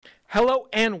Hello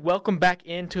and welcome back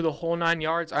into the Whole Nine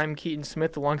Yards. I'm Keaton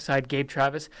Smith alongside Gabe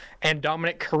Travis and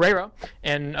Dominic Carrera,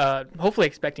 and hopefully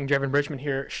expecting Drevin Bridgman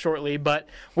here shortly. But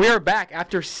we are back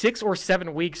after 6 or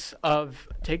 7 weeks of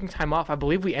taking time off. I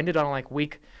believe we ended on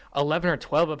week 11 or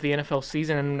 12 of the NFL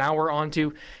season, and now we're on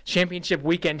to championship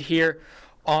weekend here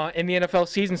in the NFL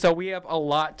season. So we have a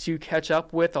lot to catch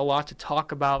up with, a lot to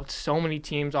talk about. So many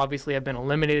teams obviously have been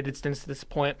eliminated since this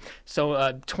point.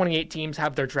 So 28 teams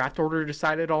have their draft order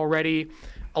decided already.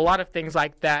 A lot of things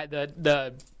like that.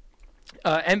 The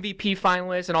MVP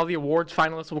finalists and all the awards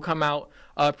finalists will come out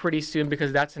pretty soon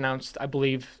because that's announced, I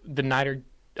believe, the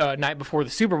night before the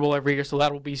Super Bowl every year. So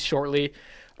that will be shortly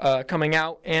coming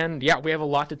out. And yeah, we have a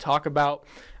lot to talk about.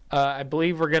 I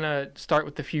believe we're going to start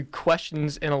with a few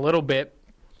questions in a little bit.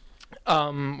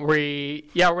 We're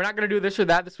not going to do this or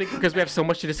that this week because we have so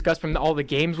much to discuss from all the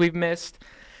games we've missed.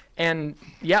 And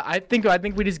yeah, I think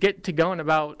we just get to going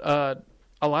about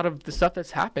a lot of the stuff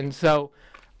that's happened. So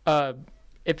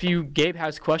if Gabe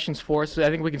has questions for us, I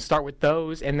think we can start with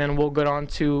those, and then we'll go on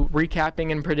to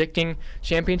recapping and predicting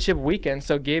championship weekend.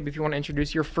 So Gabe, if you want to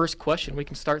introduce your first question, we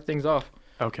can start things off.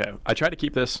 Okay. I try to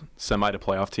keep this semi to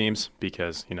playoff teams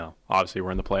because, obviously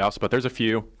we're in the playoffs, but there's a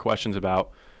few questions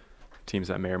about teams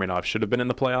that may or may not should have been in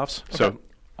the playoffs. Okay. So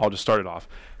I'll just start it off.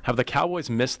 Have the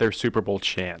Cowboys missed their Super Bowl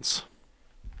chance?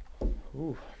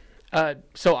 Ooh.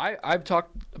 So I've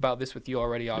talked about this with you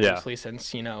already, obviously,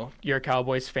 since, you're a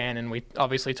Cowboys fan and we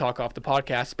obviously talk off the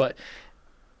podcast. But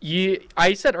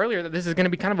I said earlier that this is going to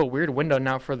be kind of a weird window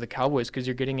now for the Cowboys because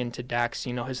you're getting into Dak's,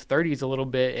 his 30s a little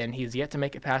bit, and he's yet to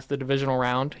make it past the divisional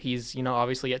round. He's,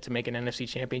 obviously yet to make an NFC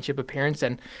Championship appearance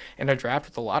and a draft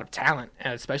with a lot of talent,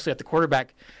 especially at the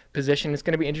quarterback position. It's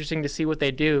going to be interesting to see what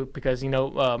they do because,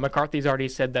 McCarthy's already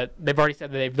said that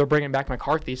they're bringing back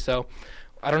McCarthy. So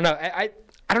I don't know. I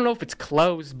don't know if it's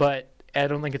closed, but I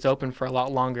don't think it's open for a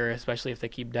lot longer, especially if they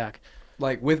keep Dak.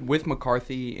 With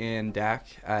McCarthy and Dak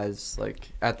as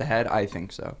at the head, I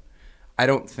think so. I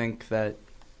don't think that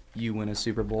you win a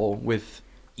Super Bowl with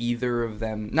either of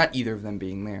them, not either of them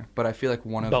being there, but I feel like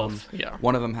one of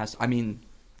them has. I mean,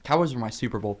 Cowboys were my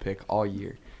Super Bowl pick all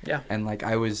year. Yeah. And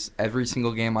every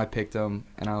single game I picked them,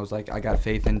 and I was like, I got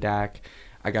faith in Dak.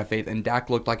 And Dak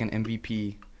looked like an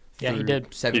MVP. Yeah, he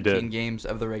did. 17 games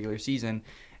of the regular season.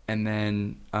 And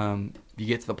then you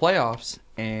get to the playoffs,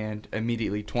 and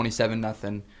immediately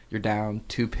 27-0, you're down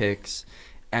 2 picks.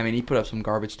 I mean, he put up some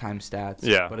garbage time stats.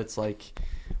 Yeah. But it's I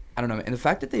don't know. And the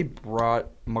fact that they brought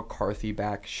McCarthy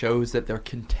back shows that they're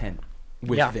content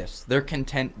with this. They're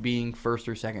content being first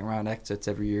or second round exits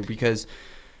every year because,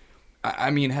 I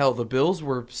mean, hell, the Bills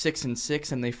were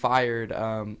 6-6, and they fired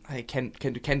Ken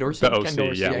Dorsey. The OC, Ken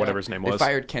Dorsey, whatever his name was. They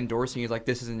fired Ken Dorsey. He's like,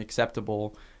 this isn't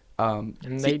acceptable. And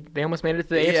they almost made it to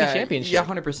the AFC Championship. Yeah,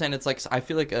 100%. It's I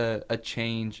feel like a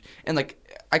change. And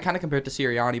I kind of compare it to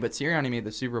Sirianni, but Sirianni made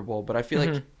the Super Bowl. But I feel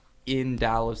like in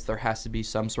Dallas there has to be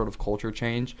some sort of culture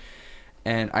change.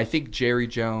 And I think Jerry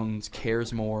Jones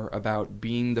cares more about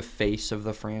being the face of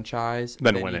the franchise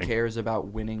than winning. He cares about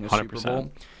winning a 100%. Super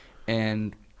Bowl.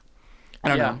 And I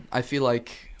don't know. I feel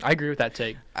like I agree with that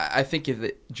take. I think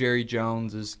Jerry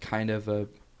Jones is kind of a.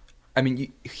 I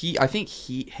mean, I think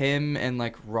him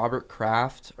and Robert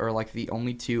Kraft are the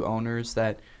only two owners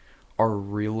that are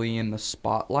really in the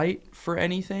spotlight for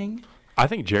anything. I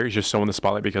think Jerry's just so in the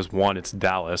spotlight because 1, it's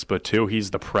Dallas, but 2,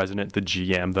 he's the president, the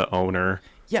GM, the owner.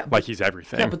 Yeah, he's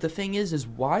everything. Yeah, but the thing is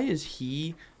why is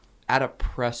he at a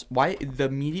press? Why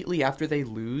immediately after they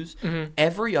lose,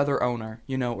 every other owner,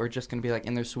 are just gonna be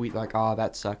in their suite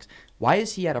that sucks. Why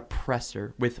is he at a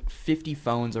presser with 50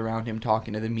 phones around him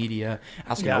talking to the media,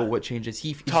 asking what changes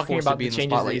he's talking about to be the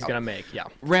changes that he's gonna make? Yeah.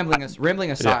 Rambling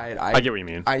aside, I get what you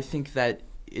mean. I think that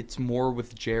it's more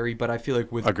with Jerry, but I feel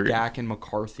like with Agreed. Dak and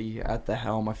McCarthy at the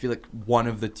helm, I feel like one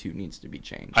of the two needs to be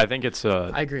changed. I think it's.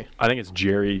 I agree. I think it's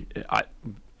Jerry.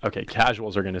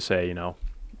 Casuals are going to say,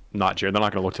 not Jerry. They're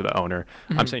not going to look to the owner.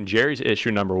 I'm saying Jerry's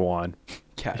issue number 1.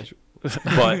 Casual.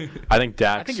 But I think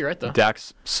Dak's. I think you're right, though.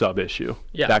 Dak's sub issue.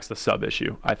 Yeah. Dak's the sub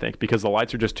issue. I think because the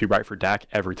lights are just too bright for Dak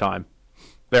every time.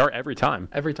 They are every time.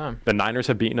 Every time. The Niners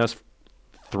have beaten us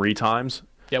 3 times.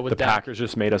 Yeah, with the Dak. Packers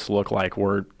just made us look like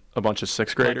we're a bunch of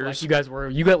 6th graders. Like you guys were.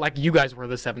 You guys were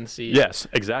the 7th seed. Yes,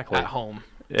 exactly. At home.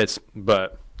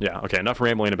 But yeah, okay. Enough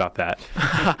rambling about that.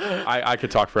 I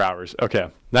could talk for hours. Okay,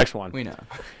 next one. We know.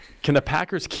 Can the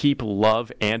Packers keep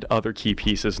Love and other key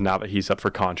pieces now that he's up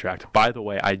for contract? By the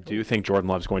way, I do think Jordan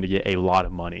Love's going to get a lot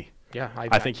of money. Yeah,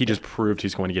 I think he just proved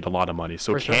he's going to get a lot of money.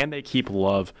 So can they keep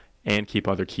Love and keep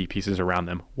other key pieces around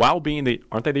them while being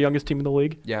aren't they the youngest team in the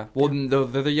league? Yeah. Well,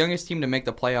 they're the youngest team to make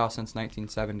the playoffs since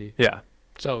 1970. Yeah.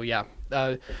 So yeah.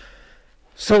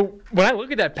 So when I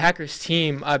look at that Packers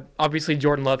team, obviously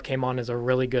Jordan Love came on as a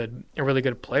really good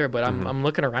player, but I'm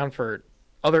looking around for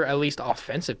other at least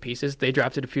offensive pieces. They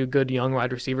drafted a few good young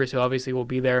wide receivers who obviously will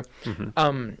be there.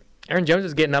 Aaron Jones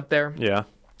is getting up there. Yeah,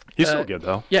 he's still good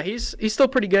though. Yeah, he's still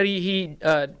pretty good. He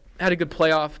had a good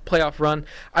playoff run.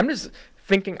 I'm just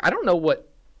thinking, I don't know what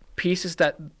pieces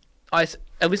that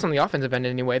at least on the offensive end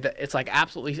anyway, that it's like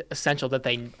absolutely essential that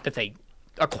they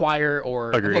acquire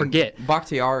or get.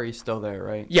 Bakhtiari's still there,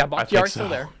 right? Yeah, Bakhtiari's still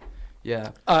there.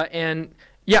 Yeah. And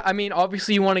yeah, I mean,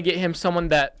 obviously you want to get him someone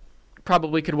that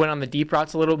probably could win on the deep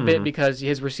routes a little bit because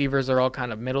his receivers are all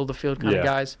kind of middle of the field kind of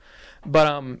guys.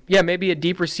 But yeah, maybe a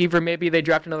deep receiver. Maybe they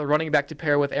draft another running back to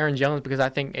pair with Aaron Jones because I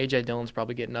think A.J. Dillon's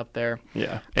probably getting up there.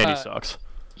 Yeah, and he sucks.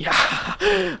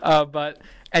 Yeah. But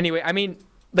anyway, I mean,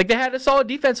 like they had a solid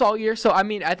defense all year, so I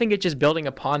mean, I think it's just building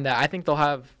upon that. I think they'll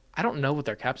have. I don't know what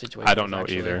their cap situation is. I don't know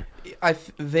either.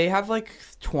 They have like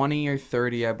 20 or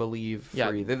 30, I believe.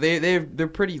 Free. They're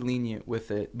pretty lenient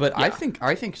with it, but I think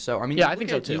so. I mean, I think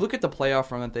so too. You look at the playoff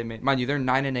run that they made. Mind you, they're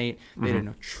 9-8. They had an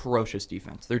atrocious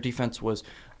defense. Their defense was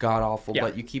god awful. Yeah.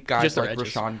 But you keep guys like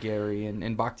Rashawn Gary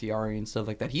and Bakhtiari and stuff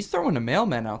like that. He's throwing a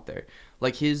mailman out there.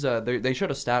 Like his, they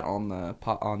showed a stat on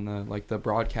the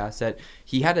broadcast that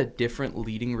he had a different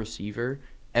leading receiver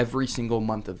every single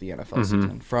month of the NFL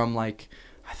season from like.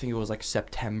 I think it was like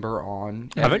September on.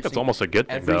 I think that's almost a good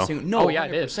thing, though.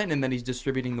 It is. And then he's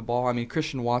distributing the ball. I mean,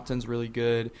 Christian Watson's really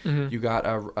good. You got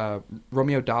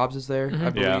Romeo Dobbs is there, I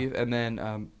believe. And then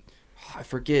I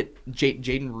forget,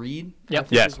 Jaden Reed. Yep.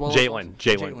 Yes,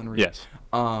 Jalen Reed. Yes.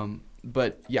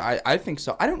 But, yeah, I think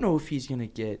so. I don't know if he's going to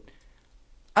get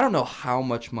 – I don't know how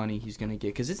much money he's going to get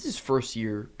because it's his first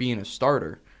year being a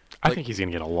starter. I think he's going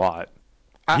to get a lot.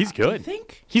 He's good. You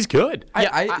think? He's good. Yeah,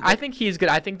 I think he's good.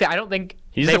 I don't think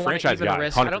he's they the franchise guy.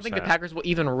 Risk. I don't think the Packers will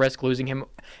even risk losing him.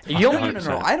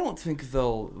 No. I don't think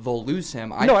they'll lose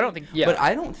him. I don't think. Yeah. But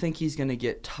I don't think he's going to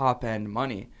get top end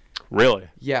money. Really?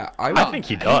 Yeah, I think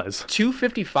he does.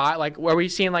 255. Like, are we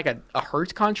seeing like a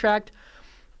Hurts contract?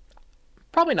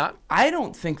 Probably not. I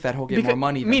don't think that he'll get more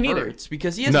money than Hurts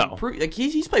because he hasn't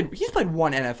he's played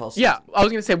one NFL season. Yeah, I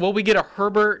was gonna say, will we get a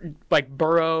Herbert like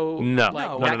Burrow? No.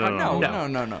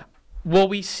 No. Will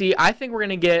we see? I think we're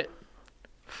gonna get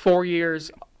 4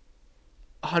 years,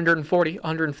 140,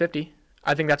 150.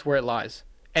 I think that's where it lies.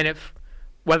 And if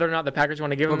whether or not the Packers want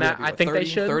to give him that, I think they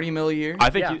should. 30 mil a year. I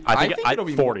think it'll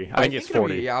be 40. I think it's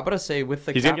 40. Yeah, I'm gonna say with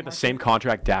the he's gonna get the same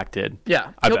contract Dak did.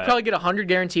 Yeah, he'll probably get 100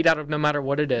 guaranteed out of no matter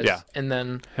what it is. Yeah, and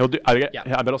then he'll do. I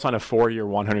bet he'll sign a 4-year,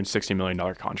 $160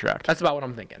 million contract. That's about what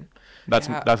I'm thinking.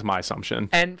 That's my assumption.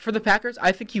 And for the Packers,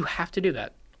 I think you have to do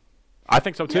that. I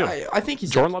think so too. Yeah, I think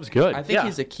Jordan Love's good. I think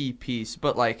he's a key piece,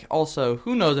 but like also,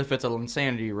 who knows if it's an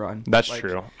insanity run? That's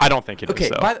true. I don't think it is. Okay,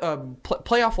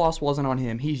 playoff loss wasn't on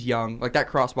him. He's young. Like that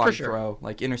crossbody throw,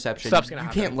 like interception. Stuff's gonna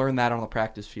happen. Can't learn that on the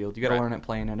practice field. You got to learn it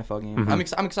playing NFL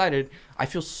games. I'm excited. I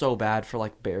feel so bad for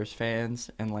like Bears fans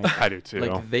and like I do too.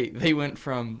 Like they went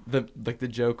from the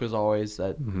joke was always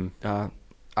that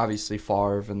obviously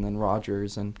Favre and then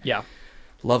Rodgers and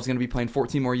Love's gonna be playing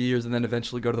 14 more years and then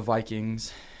eventually go to the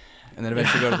Vikings. And then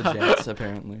eventually go to the Jets,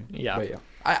 apparently. Yeah. But yeah,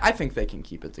 I think they can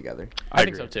keep it together. I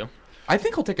think so, too. I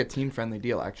think he'll take a team-friendly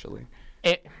deal, actually.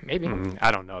 Maybe.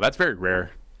 I don't know. That's very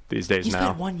rare these days now. He's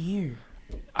played 1 year.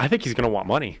 I think he's going to want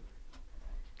money.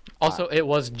 Also, it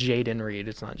was Jaden Reed.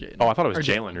 It's not Jaden. Oh, I thought it was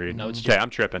Jalen Reed. No, it's okay, I'm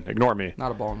tripping. Ignore me.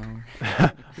 Not a ball knower.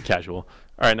 Casual.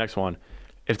 All right, next one.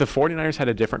 If the 49ers had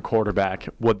a different quarterback,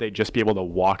 would they just be able to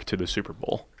walk to the Super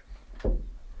Bowl?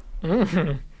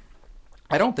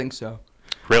 I don't think so.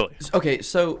 Really? Okay,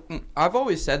 so I've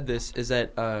always said this is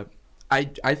that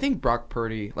I think Brock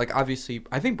Purdy, like obviously,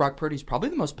 I think Brock Purdy's probably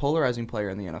the most polarizing player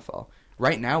in the NFL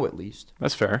right now, at least.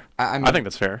 That's fair. I think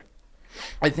that's fair.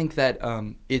 I think that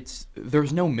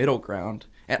there's no middle ground,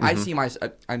 and I see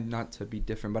I'm not to be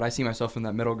different, but I see myself in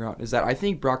that middle ground. Is that I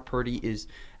think Brock Purdy is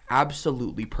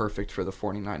absolutely perfect for the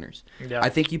 49ers. Yeah. I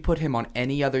think you put him on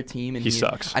any other team, and he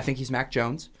sucks. I think he's Mac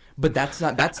Jones. But that's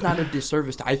not a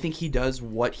disservice. I think he does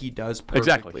what he does perfectly.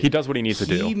 Exactly. He does what he needs to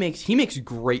do. He makes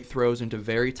great throws into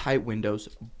very tight windows,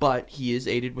 but he is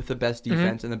aided with the best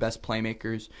defense and the best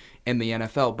playmakers in the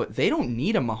NFL. But they don't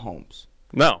need a Mahomes.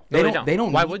 No. They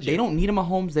don't. Why would you? They don't need a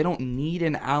Mahomes. They don't need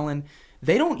an Allen.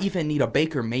 They don't even need a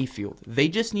Baker Mayfield. They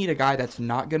just need a guy that's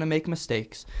not going to make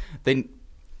mistakes.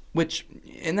 Which,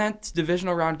 in that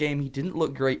divisional round game, he didn't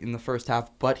look great in the first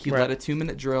half, but he led a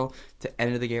 2-minute drill to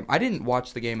end the game. I didn't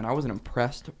watch the game, and I wasn't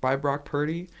impressed by Brock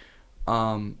Purdy.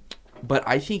 But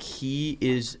I think he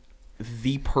is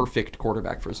the perfect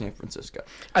quarterback for San Francisco.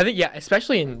 I think,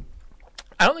 especially in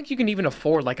I don't think you can even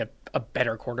afford like a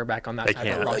better quarterback on that They side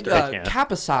of can't. the roster. They can't.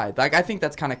 Cap aside, like I think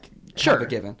that's kind of a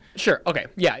given. Sure. Okay.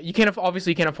 Yeah. You can't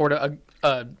obviously you can't afford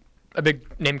a big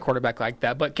name quarterback like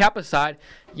that. But cap aside,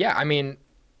 yeah. I mean,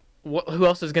 who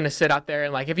else is going to sit out there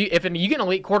and like if you get an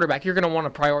elite quarterback, you're going to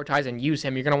want to prioritize and use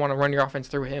him. You're going to want to run your offense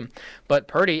through him. But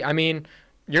Purdy, I mean,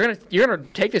 you're gonna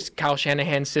take this Kyle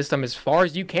Shanahan system as far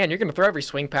as you can. You're gonna throw every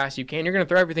swing pass you can. You're gonna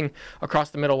throw everything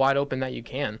across the middle wide open that you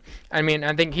can. I mean,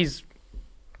 I think he's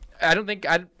done what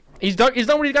he's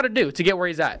got to do to get where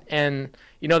he's at. And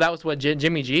that was what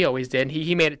Jimmy G always did.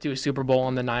 He made it to a Super Bowl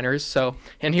on the Niners. So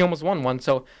and he almost won one.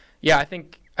 So yeah, I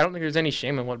don't think there's any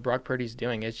shame in what Brock Purdy's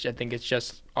doing. I think it's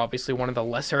just obviously one of the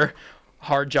lesser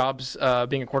hard jobs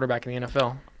being a quarterback in the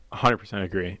NFL. 100%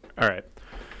 agree. All right.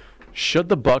 Should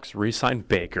the Bucs re-sign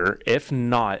Baker? If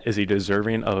not, is he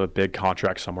deserving of a big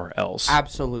contract somewhere else?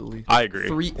 Absolutely. I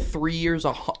agree. 3 years,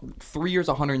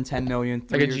 110 million.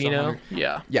 3 Like a years, Geno? 100.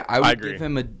 Yeah. Yeah, I would agree. give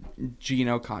him a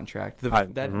Geno contract.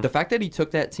 The fact that he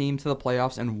took that team to the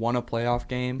playoffs and won a playoff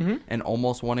game and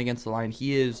almost won against the Lions,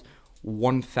 he is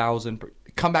 1,000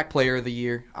 comeback player of the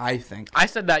year. I think. I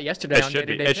said that yesterday.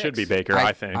 It should be Baker.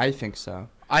 I think. I think so.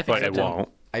 I think But so it too. won't.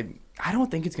 I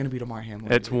don't think it's going to be DeMar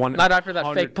Hamlin. It's one. Not after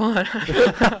that fake punt.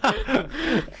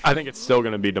 I think it's still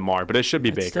going to be DeMar, but it should be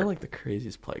It's Baker. still like the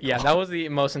craziest play. Yeah, call. that was the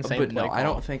most insane But play no, call. I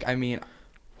don't think. I mean,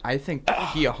 I think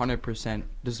he 100%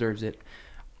 deserves it.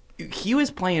 He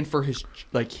was playing for his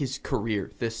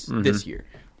career this year.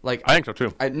 Like I think so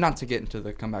too. Not to get into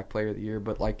the comeback player of the year,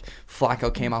 but like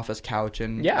Flacco came off his couch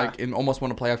and and almost won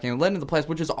a playoff game, led into the playoffs,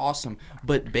 which is awesome.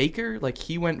 But Baker, like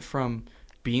he went from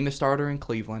being the starter in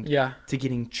Cleveland to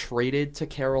getting traded to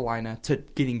Carolina to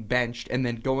getting benched and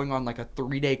then going on like a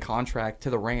 3-day contract to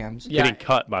the Rams. Yeah. Getting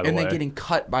cut, by the way. And then getting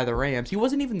cut by the Rams. He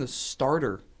wasn't even the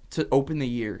starter to open the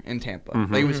year in Tampa.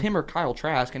 Like, it was him or Kyle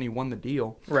Trask, and he won the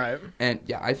deal. Right. And,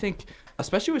 yeah, I think,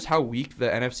 especially with how weak the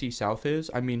NFC South is,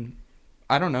 I mean,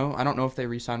 I don't know. I don't know if they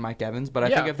re-sign Mike Evans, but I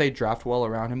think if they draft well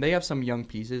around him, they have some young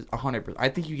pieces, 100%. I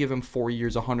think you give him 4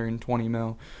 years, 120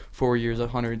 mil, 4 years,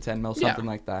 110 mil, something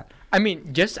like that. I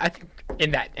mean, I think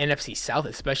in that NFC South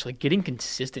especially, getting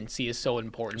consistency is so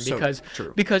important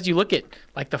because you look at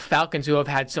like the Falcons who have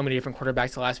had so many different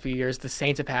quarterbacks the last few years. The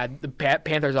Saints have had the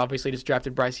Panthers obviously just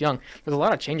drafted Bryce Young. There's a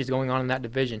lot of changes going on in that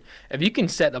division. If you can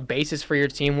set a basis for your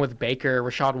team with Baker,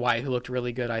 Rashad White, who looked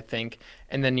really good, I think,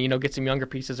 and then get some younger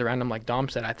pieces around him like Dom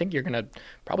said, I think you're gonna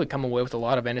probably come away with a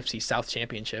lot of NFC South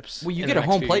championships. Well, you get a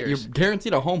home play. You're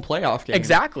guaranteed a home playoff game.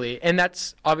 Exactly, and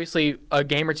that's obviously a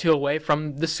game or two away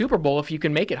from the Super Bowl if you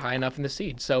can make it high enough in the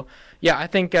seed. So, yeah, I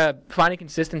think finding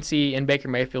consistency in Baker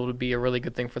Mayfield would be a really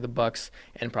good thing for the Bucs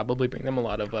and probably bring them a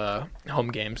lot of home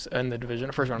games in the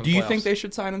division, first round of the playoffs. Do you think they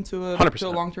should sign him to a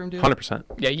 100%. long-term deal? 100%.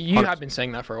 Yeah, you have been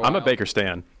saying that for a while. I'm a Baker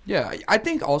stan. Yeah, I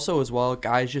think also as well,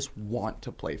 guys just want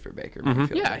to play for Baker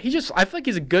Mayfield. Yeah, I feel like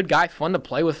he's a good guy, fun to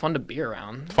play with, fun to be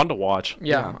around. Fun to watch.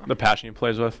 Yeah. The passion he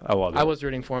plays with, I love it. I was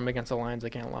rooting for him against the Lions, I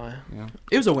can't lie. Yeah.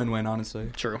 It was a win-win,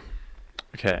 honestly. True.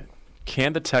 Okay.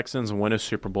 Can the Texans win a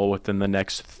Super Bowl within the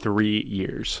next 3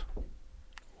 years?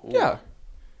 Yeah.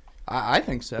 I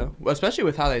think so, especially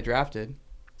with how they drafted.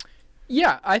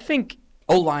 Yeah, I think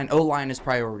O-line is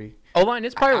priority. O-line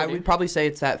is priority. I would probably say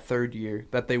it's that third year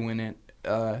that they win it,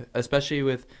 especially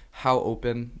with how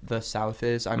open the South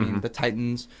is. I mean, the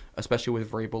Titans, especially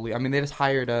with Vrabel Lee. I mean, they just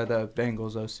hired the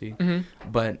Bengals OC.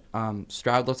 But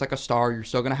Stroud looks like a star. You're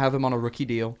still going to have him on a rookie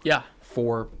deal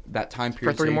for that time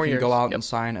period. For 3 more years. You years. can go out and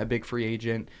sign a big free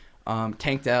agent.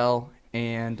 Tank Dell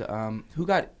and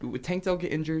would Tank Dell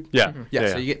get injured? Yeah.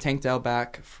 So you get Tank Dell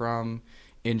back from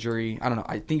injury. I don't know.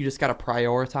 I think you just got to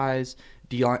prioritize.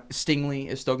 Stingley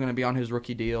is still going to be on his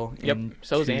rookie deal.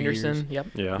 So is Anderson. Years.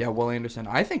 Yep. Yeah, Will Anderson.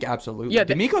 I think absolutely. Yeah,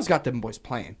 D'Amico's got them boys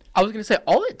playing. I was going to say,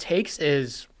 all it takes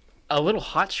is a little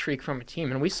hot streak from a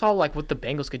team. And we saw like what the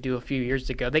Bengals could do a few years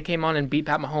ago. They came on and beat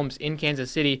Pat Mahomes in Kansas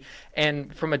City.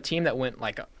 And from a team that went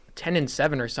like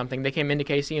 10-7 or something, they came into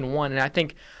KC and won. And I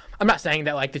think, I'm not saying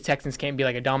that like the Texans can't be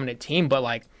like a dominant team, but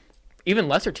like even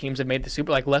lesser teams have made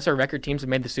the lesser record teams have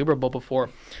made the Super Bowl before.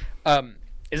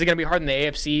 Is it going to be hard in the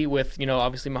AFC with,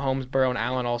 obviously Mahomes, Burrow, and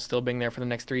Allen all still being there for the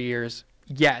next 3 years?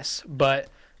 Yes, but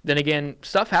then again,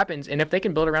 stuff happens, and if they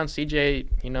can build around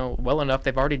CJ, well enough,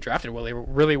 they've already drafted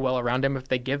really well around him. If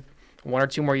they give 1 or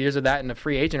 2 more years of that and a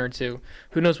free agent or two,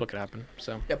 who knows what could happen?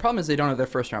 So yeah, problem is they don't have their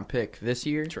first round pick this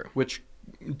year. True. Which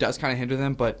does kind of hinder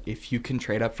them. But if you can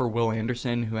trade up for Will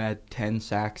Anderson, who had 10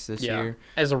 sacks this year.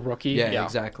 As a rookie. Yeah,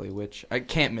 exactly. Which I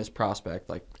can't miss prospect.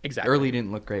 Like, exactly. Early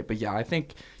didn't look great. But, yeah, I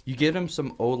think you give him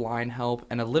some O-line help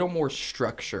and a little more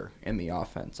structure in the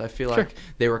offense. I feel like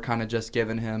they were kind of just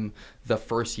giving him the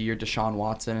first year Deshaun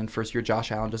Watson and first year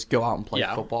Josh Allen, just go out and play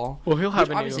football. Well, he'll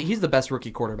have obviously, he's the best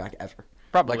rookie quarterback ever.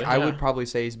 Probably. Like, I would probably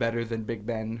say he's better than Big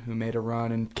Ben, who made a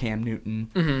run, and Cam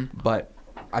Newton. Mm-hmm. But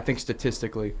I think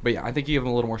statistically. But, yeah, I think you give him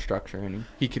a little more structure, and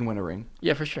he can win a ring.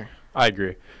 Yeah, for sure. I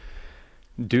agree.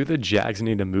 Do the Jags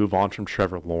need to move on from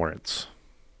Trevor Lawrence?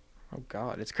 Oh,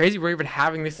 God. It's crazy we're even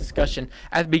having this discussion.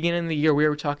 At the beginning of the year, we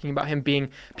were talking about him being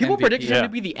 – people MVP. predicted him to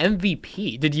be the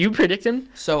MVP. Did you predict him?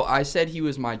 So I said he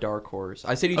was my dark horse.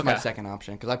 I said he was my second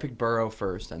option because I picked Burrow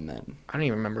first and then – I don't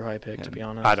even remember who I picked, to be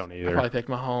honest. I don't either. I probably picked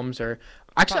Mahomes or –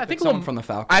 actually, I think someone from the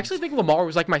Falcons. I actually think Lamar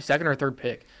was like my second or third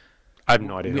pick. I have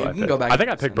no idea who I picked. Go back I think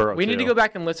I picked Burrow, We need to go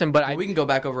back and listen, but we can go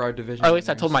back over our division. Or at least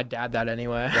I told my dad that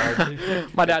anyway.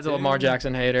 My dad's a Lamar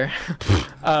Jackson hater.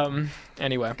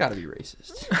 Anyway. Gotta be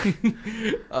racist.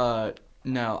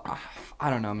 No, I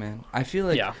don't know, man. I feel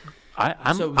like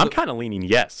I'm kind of leaning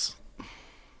yes.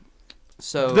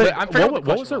 So what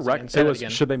was their record? It was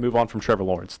should they move on from Trevor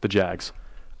Lawrence, the Jags?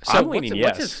 So I'm leaning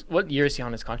yes. What year is he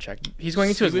on his contract? He's going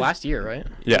into his last year, right?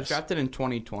 He was drafted in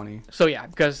 2020. So, yeah,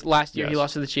 because last year he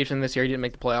lost to the Chiefs, and this year he didn't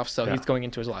make the playoffs, so he's going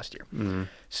into his last year. Mm-hmm.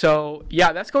 So,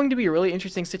 yeah, that's going to be a really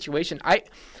interesting situation. I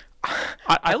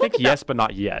think yes, but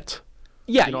not yet.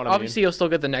 Yeah, you know obviously he'll still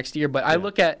get the next year, but I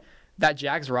look at that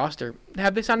Jags roster.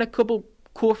 Have they signed a couple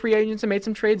cool free agents and made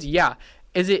some trades? Yeah.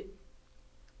 Is it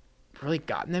really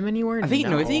gotten them anywhere? I think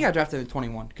he got drafted in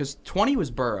 21 because 20 was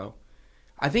Burrow.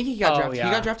 I think he got drafted. Yeah.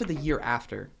 He got drafted the year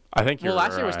after. I think you're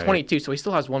last year was right. 22, so he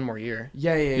still has one more year.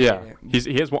 Yeah.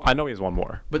 He has one, I know he has one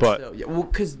more. But still, yeah. Well,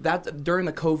 because that during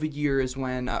the COVID year is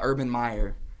when Urban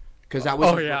Meyer, because that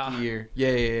was his rookie year.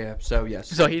 Yeah. So yes.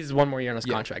 So he's one more year on his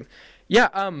contract. Yeah.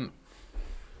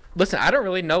 Listen, I don't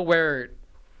really know where.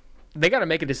 They got to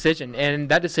make a decision, and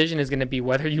that decision is going to be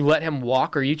whether you let him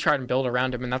walk or you try and build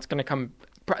around him, and that's going to come.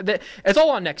 It's all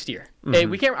on next year. Mm-hmm.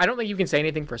 We can't. I don't think you can say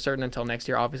anything for certain until next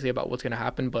year, obviously, about what's going to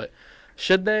happen. But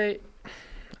should they?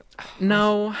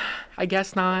 No, I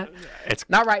guess not. It's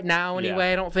not right now,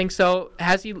 anyway. I don't think so.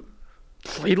 Has he?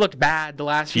 He looked bad the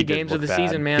last few games of the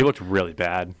season, man. He looked really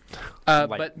bad.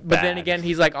 But then again,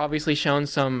 he's like obviously shown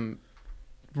some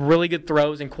really good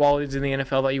throws and qualities in the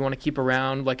NFL that you want to keep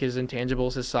around, like his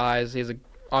intangibles, his size. He has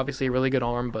obviously a really good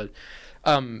arm, but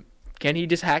can he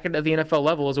just hack it at the NFL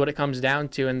level is what it comes down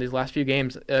to. In these last few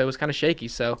games, it was kind of shaky.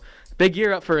 So big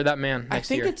year up for that man next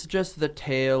year. I think it's just the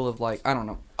tale of I don't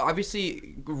know.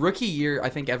 Obviously, rookie year, I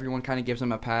think everyone kind of gives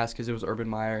him a pass because it was Urban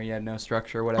Meyer. He had no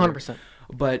structure, whatever. 100%.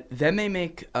 But then they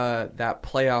make that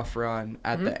playoff run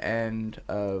at the end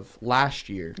of last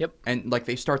year. Yep. And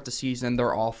they start the season,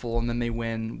 they're awful, and then they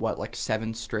win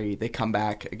 7 straight. They come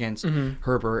back against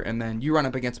Herbert, and then you run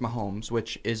up against Mahomes,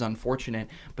 which is unfortunate.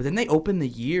 But then they open the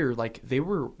year they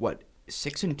were 6-2,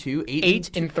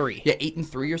 8-3. Yeah,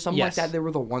 8-3 or something like that. They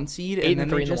were the 1 seed, and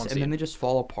then they just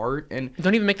fall apart and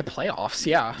don't even make the playoffs.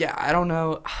 Yeah. Yeah, I don't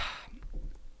know.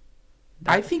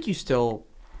 I think you still.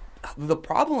 The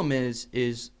problem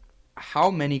is how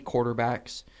many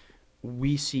quarterbacks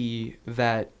we see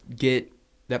that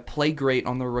play great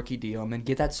on their rookie deal and then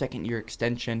get that second year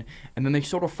extension, and then they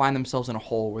sort of find themselves in a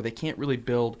hole where they can't really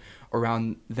build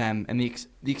around them. And the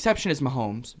exception is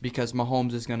Mahomes, because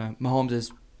Mahomes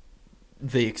is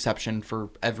the exception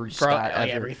for every stat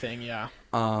ever. Everything, yeah.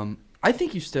 I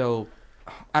think you still.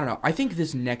 I don't know. I think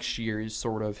this next year is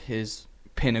sort of his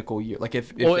pinnacle year.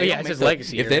 If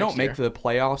they don't make the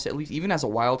playoffs, at least even as a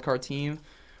wild card team,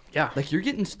 you're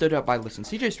getting stood up by. Listen,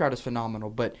 CJ Stroud is phenomenal,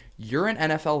 but you're an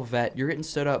NFL vet. You're getting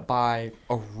stood up by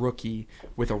a rookie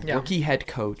with a rookie head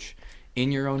coach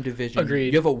in your own division.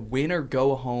 Agreed. You have a win or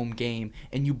go home game,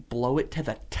 and you blow it to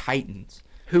the Titans,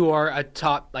 who are a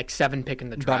top 7 pick in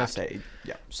the draft.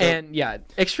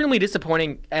 Extremely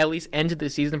disappointing. At least end of the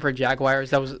season for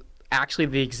Jaguars. That was actually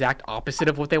the exact opposite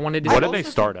of what they wanted to do. What did they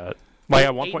start at?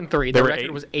 At one point, 8-3. Their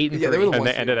record was 8-3. Yeah, they were and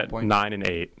they ended at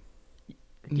 9-8.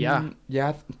 Yeah.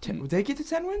 Did they get to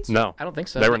 10 wins? No, I don't think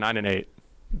so. They were 9-8.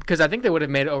 Because I think they would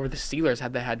have made it over the Steelers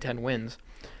had they had 10 wins.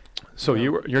 So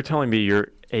you're telling me you're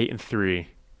 8-3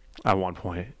 at one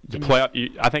point. The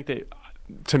playoff. I think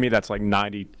to me that's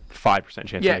 95%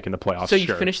 chance of making the playoffs. So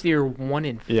you finished the year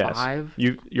 1-5. Yes.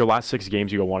 Your last 6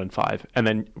 games you go 1-5, and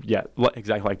then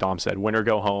exactly like Dom said, win or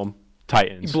go home.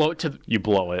 Titans. You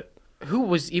blow it. Who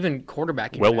was even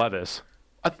quarterbacking? Will Levis.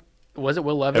 Was it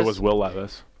Will Levis? It was Will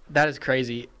Levis. That is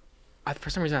crazy. For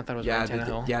some reason, I thought it was Yeah,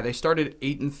 Ryan Tannehill. they started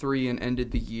 8-3 and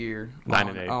ended the year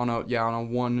 9-8. I don't know. Yeah, on a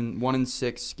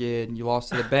 1-6 skid. You lost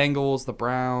to the Bengals, the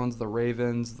Browns, the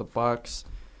Ravens, the Bucks,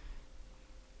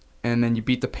 and then you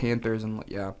beat the Panthers. And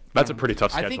yeah, That's a pretty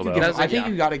tough I schedule, think though.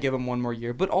 you got to give them one more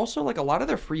year. But also, like, a lot of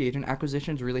their free agent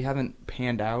acquisitions really haven't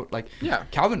panned out. Like, Yeah.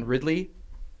 Calvin Ridley,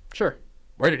 Sure.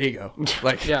 where did he go?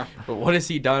 Like, Yeah. what has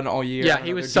he done all year? Yeah, I don't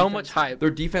he know, was their so defense- much hype. Their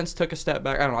defense took a step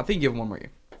back. I don't know. I think give them one more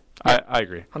year. I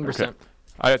agree. 100%. Okay.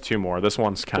 I got two more. This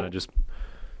one's kind of just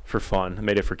for fun. I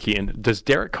made it for Keaton. Does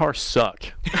Derek Carr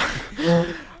suck? Yeah.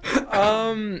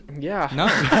 No.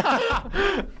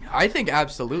 I think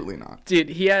absolutely not. Dude,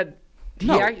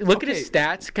 look at his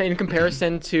stats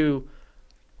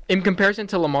in comparison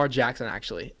to Lamar Jackson.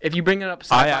 Actually, if you bring it up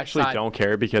side I by actually side, don't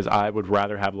care because I would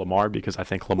rather have Lamar because I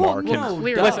think Lamar Well, can. no,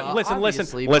 Clearly.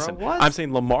 obviously, bro. Listen. What? I'm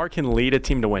saying Lamar can lead a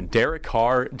team to win. Derek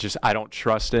Carr, I don't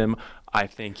trust him. I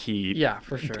think yeah,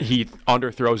 for sure. he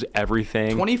underthrows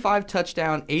everything. 25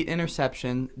 touchdown, 8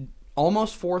 interception,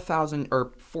 almost 4,000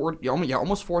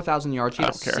 almost 4,000 yards. He I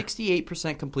had a don't care.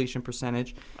 68% completion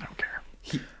percentage. I don't care.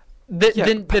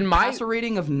 Then my passer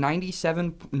rating of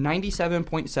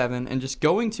 97.7, and just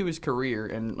going to his career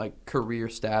and like career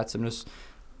stats. I'm just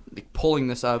like, pulling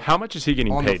this up. How much is he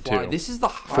getting on the paid fly. too? This is the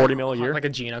 40 mil a year. like a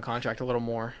Geno contract, a little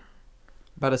more.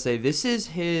 About to say this is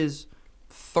his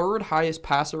third highest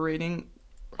passer rating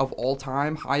of all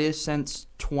time, highest since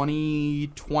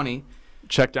 2020.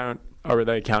 Check down. Are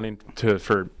they accounting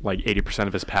for like 80%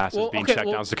 of his passes being check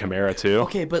downs to Kamara too?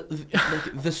 Okay, but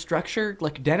like the structure,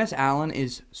 like Dennis Allen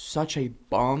is such a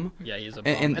bum. Yeah, he's a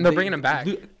bum. And they're bringing him back.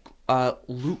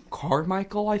 Luke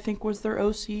Carmichael, I think, was their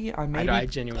OC. I may I be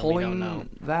genuinely pulling don't know.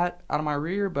 that out of my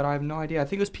rear, but I have no idea. I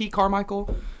think it was Pete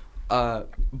Carmichael.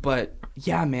 But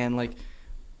yeah, man, like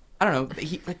I don't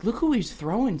know. Look who he's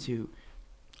throwing to.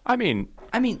 I mean,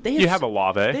 they you have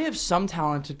Olave. They have some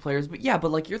talented players, but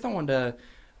like you're throwing to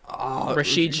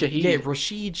Rashid Shaheed. Yeah,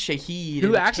 Rashid Shaheed. Who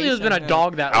and actually has Taysom been a Hill.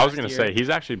 dog that I was last going to year. say he's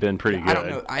actually been pretty good. I don't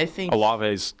know. I think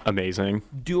Olave's amazing.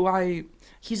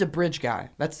 He's a bridge guy.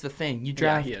 That's the thing. You Yeah,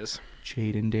 draft he is.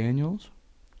 Jaden Daniels.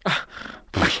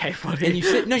 Okay, buddy. And you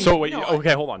sit no. So you, wait, no,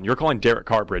 okay, hold on. You're calling Derek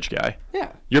Carr bridge guy.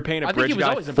 Yeah. You're paying a I think he bridge was guy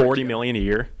always a bridge $40 guy. million a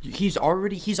year. He's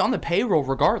on the payroll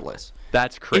regardless.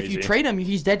 That's crazy. If you trade him,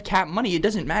 he's dead cap money. It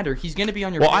doesn't matter. He's going to be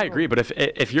on your. Well, payroll. I agree, but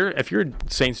if you're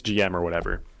Saints GM or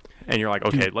whatever, and you're like,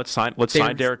 okay, let's sign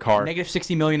Derek Carr. Negative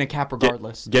 $60 million in cap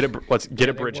regardless. Let's get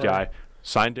a bridge guy.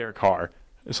 Sign Derek Carr.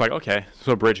 It's like, okay,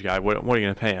 so a bridge guy. What are you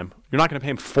going to pay him? You're not going to pay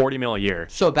him $40 million a year.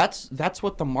 So that's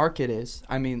what the market is.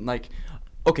 I mean, like,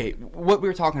 okay, what we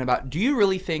were talking about. Do you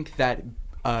really think that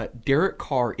Derek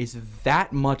Carr is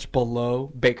that much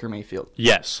below Baker Mayfield?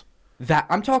 Yes. That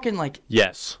I'm talking like.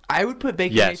 Yes. I would put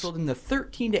Baker Yes. Mayfield in the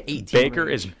 13 to 18. Baker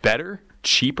range. is better,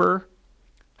 cheaper.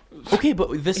 Okay,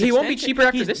 but this He won't be extension- cheaper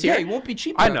after he's- this year. Yeah, he won't be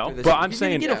cheaper. I after know, this but year. I'm He's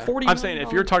gonna saying get a $40 I'm saying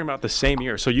if you're talking about the same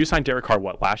year, so you signed Derek Carr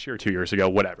last year or 2 years ago,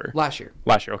 whatever. last year.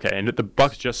 Last year, okay, and the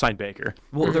Bucks just signed Baker.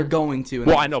 Well, they're going to. in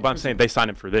Well, the I know, but I'm saying they signed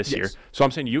him for this Yes. year. So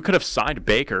I'm saying you could have signed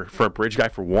Baker for a bridge guy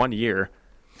for 1 year,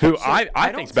 who So I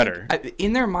don't think's better.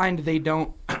 In their mind, they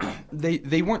don't.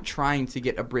 They weren't trying to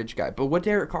get a bridge guy, but what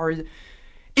Derek Carr is.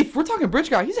 If we're talking bridge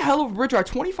guy, he's a hell of a bridge guy.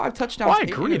 25 touchdowns. Well, I 8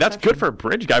 agree. That's good interceptions. for a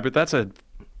bridge guy, but that's a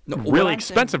No, what really I'm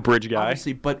expensive saying, bridge guy.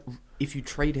 Obviously, but if you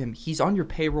trade him, he's on your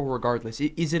payroll regardless.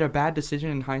 Is it a bad decision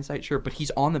in hindsight? Sure, but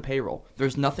he's on the payroll.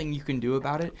 There's nothing you can do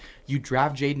about it. You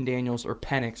draft Jaden Daniels or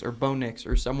Penix or Bo Nix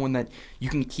or someone that you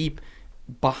can keep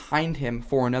behind him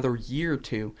for another year or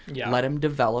two. Yeah. Let him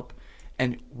develop.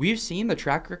 And we've seen the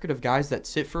track record of guys that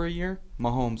sit for a year.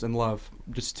 Mahomes and Love,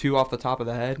 just two off the top of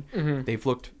the head. Mm-hmm. They've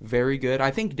looked very good.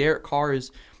 I think Derek Carr is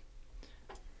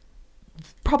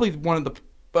probably one of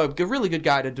a really good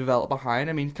guy to develop behind.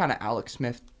 I mean, kind of Alex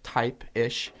Smith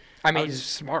type-ish. I mean, he's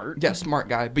smart. Yeah, smart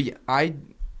guy. But yeah,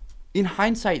 in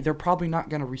hindsight, they're probably not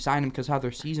going to re-sign him because how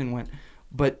their season went.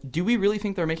 But do we really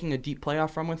think they're making a deep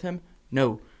playoff run with him?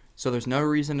 No. So there's no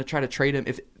reason to try to trade him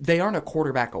if they aren't a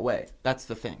quarterback away. That's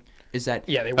the thing. Is that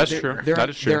Yeah, they That's were. true. They're, That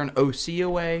is true. They're an OC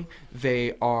away.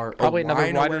 They are Probably a another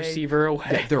line wide away. receiver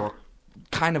away. They're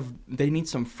kind of they need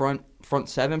some front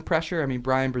seven pressure. I mean,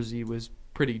 Brian Brzee was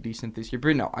pretty decent this year,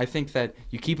 but no, I think that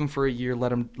you keep him for a year,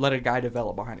 let a guy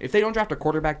develop behind. If they don't draft a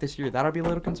quarterback this year, that'll be a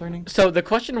little concerning. So the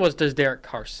question was, does Derek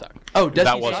Carr suck? Oh, does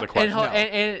That he was suck? the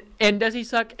question. And does he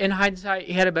suck? In hindsight,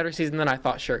 he had a better season than I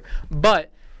thought. Sure,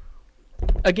 but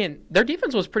again, their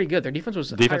defense was pretty good. Their defense was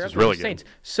Defense higher was up than really the good. Saints.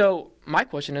 So my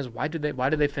question is, why did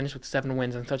they finish with 7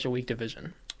 wins in such a weak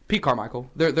division? Pete Carmichael,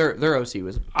 their OC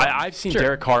was. I've seen Sure.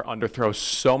 Derek Carr underthrow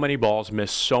so many balls,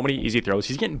 miss so many easy throws.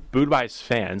 He's getting booed by his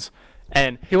fans,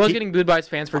 And He was getting booed by his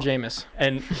fans for Jameis.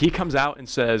 And he comes out and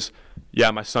says, yeah,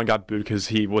 my son got booed because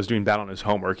he was doing bad on his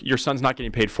homework. Your son's not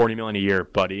getting paid $40 million a year,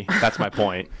 buddy. That's my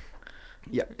point.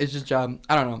 Yeah, it's just I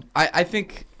don't know. I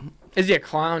think. Is he a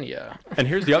clown? Yeah. And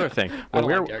here's the other thing. I When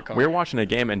don't like Derek Carr. we were watching a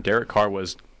game and Derek Carr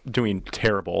was doing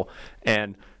terrible,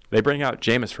 and they bring out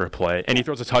Jameis for a play, and he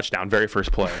throws a touchdown very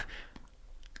first play.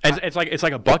 And it's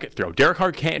like a bucket throw. Derek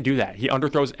Carr can't do that. He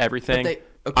underthrows everything. Okay.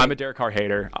 I'm a Derek Carr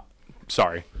hater.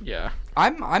 Sorry. Yeah.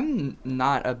 I'm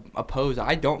not opposed.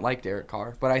 I don't like Derek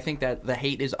Carr, but I think that the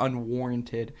hate is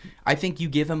unwarranted. I think you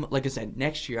give him, like I said,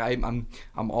 next year. I'm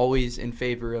always in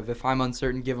favor of, if I'm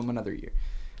uncertain, give him another year.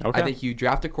 Okay. I think you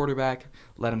draft a quarterback,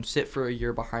 let him sit for a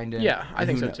year behind him. Yeah, I and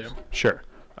think who so knows? too. Sure.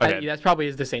 Okay. That's probably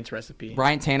the Saints recipe.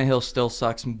 Ryan Tannehill still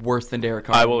sucks worse than Derek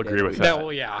Carr. I will agree with that.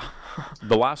 Well, yeah.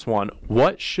 The last one.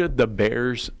 What should the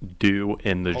Bears do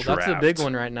in the Well, draft? that's a big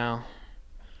one right now.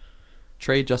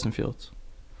 Trade Justin Fields.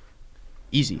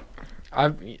 Easy.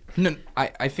 No,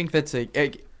 I think that's I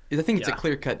think it's a Yeah.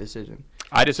 clear-cut decision.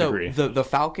 I disagree. So the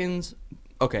Falcons.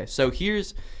 Okay, so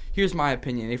here's my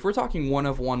opinion. If we're talking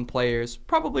one-of-one players,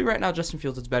 probably right now Justin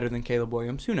Fields is better than Caleb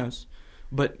Williams. Who knows?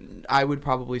 But I would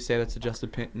probably say that's a just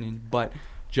opinion. But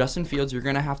Justin Fields, you're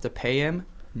going to have to pay him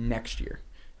next year.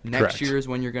 Next Correct. year is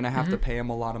when you're going to have to pay him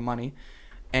a lot of money.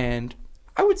 And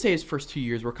I would say his first 2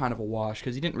 years were kind of a wash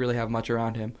because he didn't really have much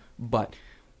around him. But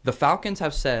the Falcons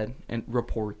have said, and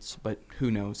reports, but who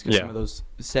knows, because some of those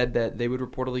said that they would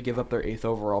reportedly give up their 8th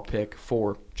overall pick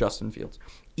for Justin Fields.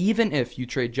 Even if you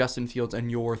trade Justin Fields and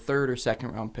your 3rd or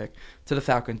 2nd round pick to the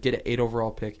Falcons, get an 8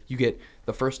 overall pick, you get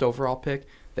the 1st overall pick,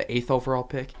 the 8th overall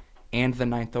pick, and the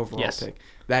 9th overall pick.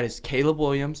 That is Caleb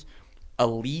Williams,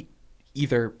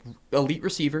 either elite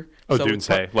receiver.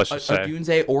 Odunze, let's just say.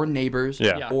 Odunze or Neighbors,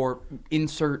 Yeah. or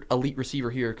insert elite receiver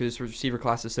here because this receiver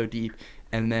class is so deep.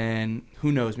 And then,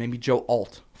 who knows, maybe Joe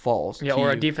Alt falls. Yeah, to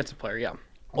or a you. defensive player, yeah.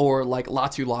 Or like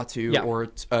Latu Yeah. or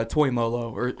Toy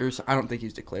Molo, or I don't think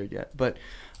he's declared yet. But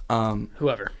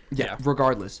Whoever. yeah,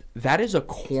 regardless, that is a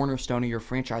cornerstone of your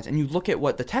franchise. And you look at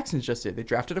what the Texans just did. They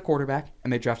drafted a quarterback,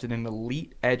 and they drafted an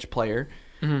elite edge player,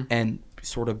 and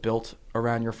sort of built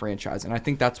around your franchise. And I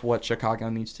think that's what Chicago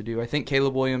needs to do. I think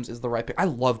Caleb Williams is the right pick. I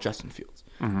love Justin Fields.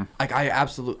 Like,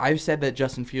 I've said that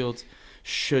Justin Fields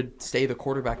should stay the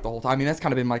quarterback the whole time. I mean, that's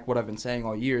kind of been like what I've been saying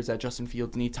all year, is that Justin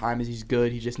Fields needs time, as he's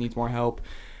good. He just needs more help.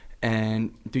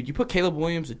 And, dude, you put Caleb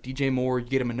Williams with DJ Moore, you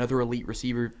get him another elite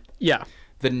receiver. Yeah.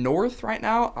 The North right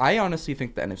now, I honestly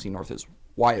think the NFC North is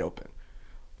wide open.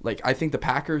 Like, I think the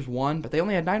Packers won, but they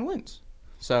only had 9 wins.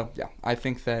 So, yeah, I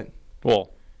think that...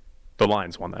 Well, the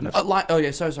Lions won that. Oh, yeah,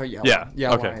 sorry. Yeah,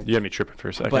 Yeah. Okay. Lions. You had me tripping for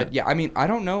a second. But, yeah, I mean, I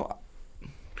don't know.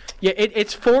 Yeah,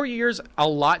 it's 4 years, a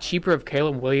lot cheaper of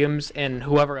Caleb Williams and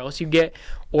whoever else you get,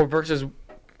 or versus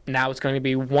now it's going to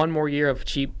be 1 more year of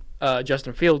cheap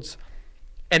Justin Fields,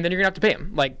 and then you're going to have to pay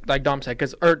him, like Dom said.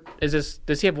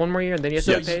 Does he have 1 more year and then he has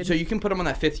to get paid? So you can put him on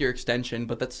that 5th-year extension,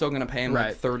 but that's still going to pay him like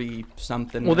Right.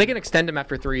 30-something. Well, they can extend him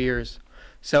after 3 years.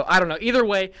 So I don't know. Either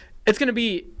way, it's going to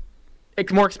be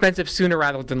more expensive sooner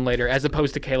rather than later, as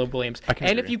opposed to Caleb Williams. I can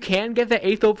And agree. if you can get the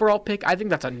 8th overall pick, I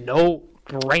think that's a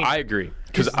no-brainer. I agree.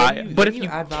 Because But if you you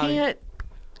add value. can't,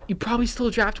 you probably still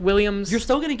draft Williams. You're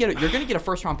still going to get you're going to get a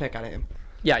first-round pick out of him.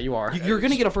 Yeah, you are. You're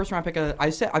going to get a first-round pick.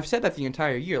 I've said that the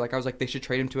entire year. Like, I was like, they should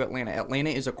trade him to Atlanta. Atlanta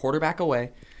is a quarterback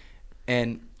away.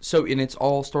 And it's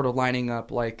all sort of lining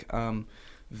up like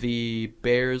the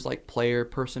Bears, like, player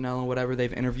personnel and whatever.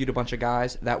 They've interviewed a bunch of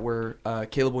guys that were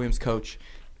Caleb Williams' coach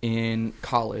in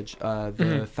college.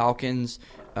 The Falcons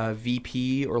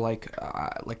VP or like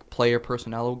player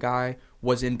personnel guy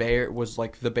was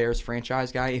like the Bears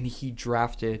franchise guy, and he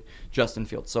drafted Justin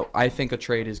Fields. So I think a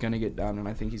trade is going to get done, and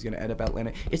I think he's going to end up at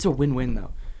Atlanta. It's a win-win,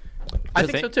 though. I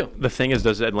think so too. The thing is,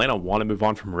 does Atlanta want to move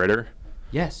on from Ritter?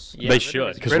 Yes. Yeah, They Ritter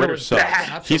should, because Ritter Ritter was sucks. bad.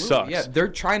 He Absolutely. sucks. Yeah, they're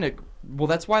trying to. Well,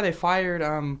 that's why they fired.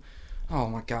 Oh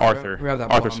my God, Arthur. We have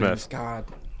that Arthur bum Smith. God,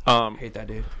 I hate that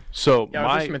dude. So Yeah,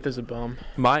 Arthur Smith is a bum.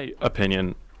 my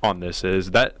opinion on this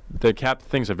is that the cap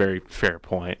thing's a very fair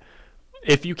point.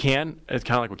 If you can, it's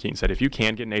kind of like what Keaton said. If you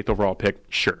can get an 8th overall pick,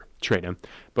 sure, trade him.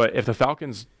 But if the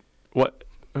Falcons,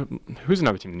 who's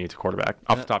another team that needs a quarterback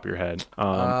off the top of your head?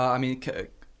 I mean, obviously-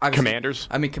 Commanders.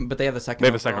 I mean, but they have the second. They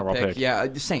have the second overall pick. Yeah,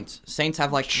 the Saints. Saints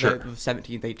have like Sure. the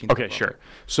 17th, 18th. Okay, overall sure. pick.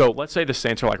 So let's say the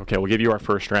Saints are like, okay, we'll give you our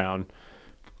first round,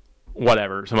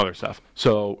 whatever, some other stuff.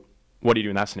 So what do you do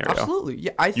in that scenario? Absolutely.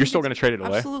 Yeah, I think You're still it's- going to trade it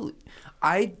away? Absolutely.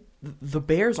 The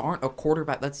Bears aren't a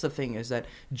quarterback. That's the thing, is that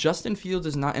Justin Fields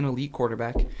is not an elite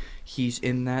quarterback. He's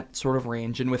in that sort of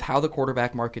range, and with how the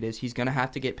quarterback market is, he's going to have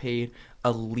to get paid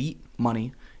elite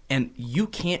money. And you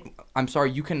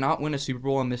cannot win a Super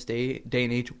Bowl in this day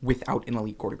and age without an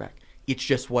elite quarterback. it's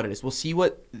just what it is. We'll see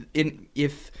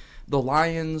if the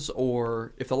Lions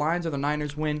or the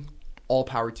Niners win, all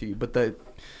power to you. But the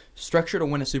structure to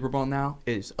win a Super Bowl now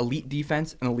is elite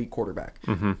defense and elite quarterback.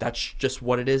 Mm-hmm. That's just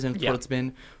what it is, and what it's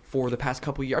been for the past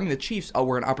couple of years. I mean, the Chiefs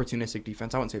were an opportunistic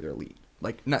defense. I wouldn't say they're elite.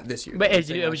 Like, not this year. But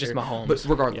it was just Mahomes. But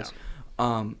regardless,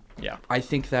 I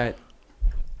think that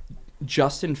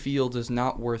Justin Fields is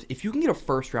not worth – if you can get a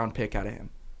first-round pick out of him,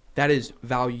 that is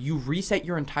value. You reset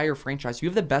your entire franchise. You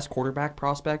have the best quarterback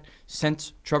prospect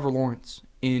since Trevor Lawrence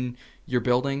in your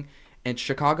building. And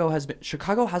Chicago hasn't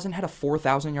had a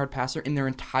 4,000-yard passer in their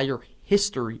entire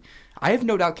history. I have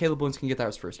no doubt Caleb Williams can get that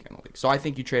his first year in the league. So I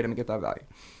think you trade him and get that value.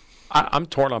 I'm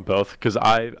torn on both because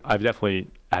I've definitely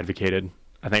advocated.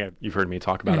 I think you've heard me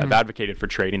talk about it. I've advocated for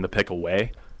trading the pick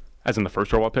away, as in the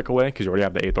first overall pick away, because you already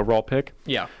have the 8th overall pick.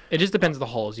 Yeah, it just depends on the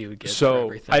holes you would get. So for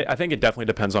everything. I think it definitely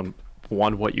depends on,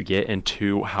 1, what you get, and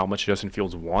 2, how much Justin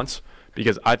Fields wants.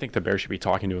 Because I think the Bears should be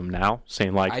talking to him now,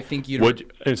 saying like, I think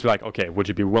it's like, okay, would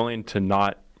you be willing to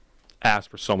not ask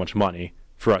for so much money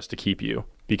for us to keep you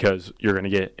because you're going to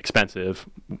get expensive,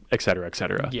 et cetera, et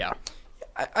cetera. Yeah.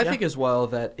 I think as well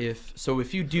that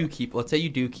if you do keep, let's say you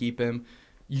do keep him,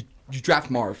 you draft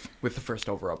Marv with the first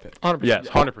overall pick. 100%. Yes,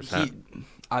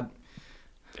 100%.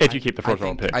 If you keep the first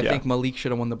overall pick, I think Malik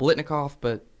should have won the Blitnikoff,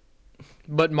 but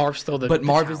Marv's still the Marv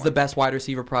talent. is the best wide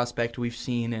receiver prospect we've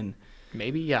seen in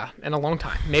maybe in a long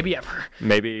time, maybe ever.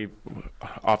 Maybe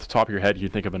off the top of your head, you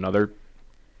think of another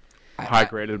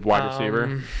high-graded wide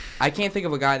receiver. I can't think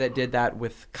of a guy that did that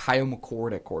with Kyle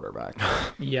McCord at quarterback.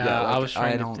 I was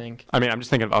trying to think. I mean, I'm just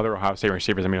thinking of other Ohio State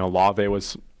receivers. I mean, Olave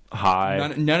was high.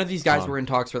 None of these guys were in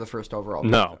talks for the first overall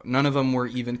pick. No. None of them were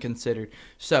even considered.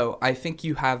 So I think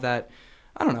you have that.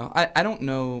 I don't know. I don't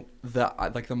know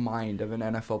the mind of an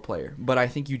NFL player, but I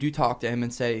think you do talk to him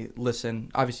and say,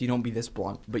 listen, obviously you don't be this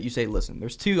blunt, but you say, listen,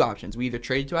 there's 2 options. We either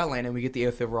trade to Atlanta and we get the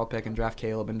 8th overall pick and draft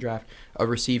Caleb and draft a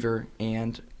receiver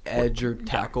and edge or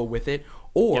tackle with it,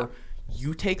 or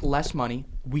you take less money,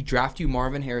 we draft you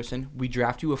Marvin Harrison, we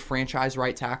draft you a franchise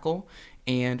right tackle,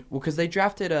 and because they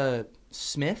drafted a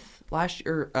Smith last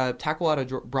year, tackle out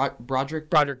of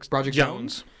Broderick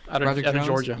Jones out of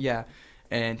Georgia. Yeah.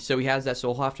 And so he has that,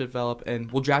 so he'll have to develop,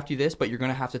 and we'll draft you this, but you're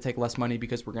going to have to take less money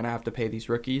because we're going to have to pay these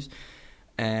rookies.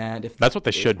 And if that's what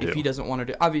they should do. If he doesn't want to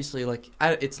do, obviously,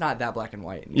 it's not that black and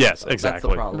white. Yes, exactly. That's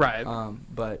the problem. Right.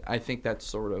 But I think that's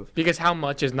sort of because how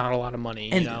much is not a lot of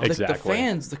money. And you know? Exactly.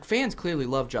 the fans clearly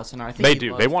love Justin. I think they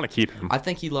do. They want to keep him. I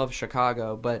think he loves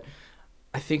Chicago, but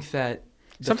I think that.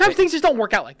 Sometimes things just don't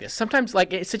work out like this. Sometimes,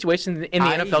 like situations in the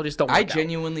NFL just don't work out. I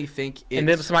genuinely think and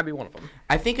this might be one of them.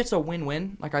 I think it's a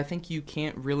win-win. Like, I think you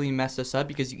can't really mess this up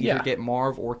because you either get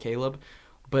Marv or Caleb.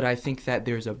 But I think that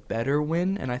there's a better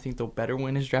win, and I think the better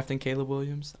win is drafting Caleb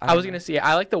Williams. I was going to say,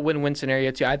 I like the win-win scenario,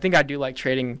 too. I think I do like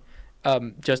trading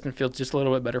Justin Fields just a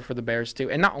little bit better for the Bears, too.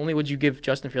 And not only would you give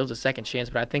Justin Fields a second chance,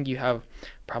 but I think you have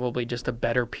probably just a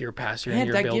better pure passer in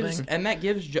your building. That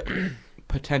gives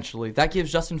potentially. That gives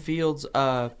Justin Fields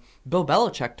Bill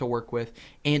Belichick to work with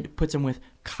and puts him with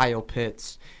Kyle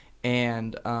Pitts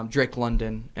and Drake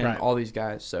London and all these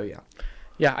guys. So, yeah.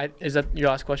 Yeah, is that your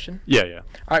last question? Yeah.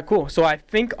 All right, cool. So I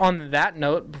think on that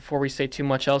note, before we say too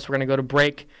much else, we're going to go to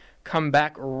break, come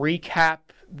back, recap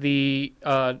the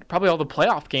probably all the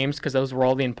playoff games because those were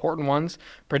all the important ones,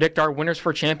 predict our winners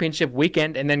for championship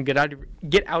weekend, and then get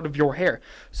out of your hair.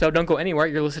 So don't go anywhere.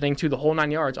 You're listening to The Whole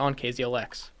 9 Yards on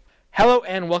KZLX. Hello,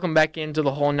 and welcome back into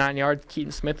The Whole 9 Yards.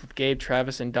 Keaton Smith with Gabe,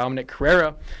 Travis, and Dominic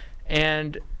Carrera.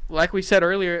 And like we said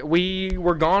earlier, we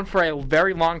were gone for a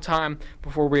very long time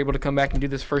before we were able to come back and do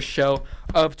this first show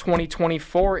of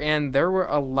 2024, and there were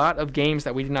a lot of games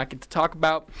that we did not get to talk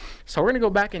about. So we're going to go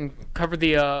back and cover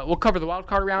we'll cover the wild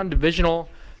card round, divisional,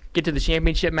 get to the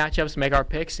championship matchups, make our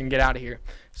picks, and get out of here.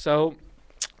 So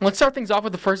let's start things off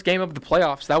with the first game of the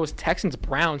playoffs. That was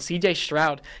Texans-Browns. C.J.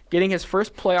 Stroud getting his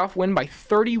first playoff win by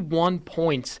 31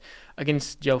 points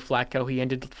against Joe Flacco. He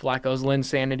ended Flacco's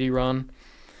Linsanity run.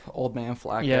 Old man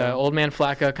Flacco. Yeah, old man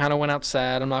Flacco kind of went out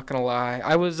sad. I'm not gonna lie.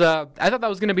 I thought that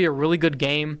was gonna be a really good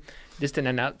game. This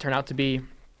didn't turn out to be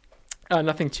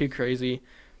nothing too crazy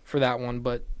for that one.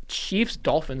 But Chiefs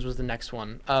Dolphins was the next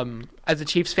one. As a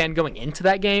Chiefs fan going into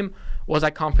that game, was I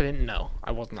confident? No,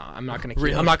 I was not. I'm not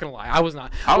gonna lie. I was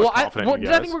not. I was confident. Did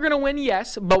I think we were gonna win?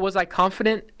 Yes, but was I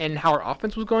confident in how our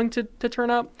offense was going to turn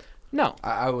up? No.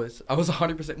 I was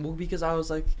 100%. Well, because I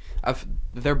was like,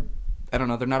 I don't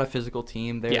know. They're not a physical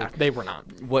team. They were not.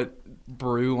 What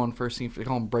Brew on first team, they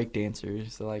call them break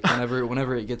dancers. So like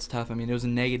whenever it gets tough, I mean, it was a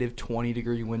negative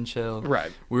 20-degree wind chill.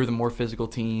 Right. We were the more physical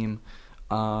team.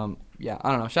 I don't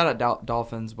know. Shout out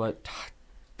Dolphins, but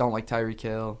don't like Tyreek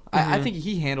Hill. I think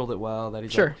he handled it well. That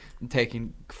he's Sure. like,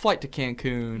 taking flight to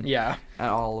Cancun. Yeah. And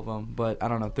all of them, but I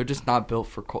don't know. They're just not built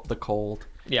for the cold.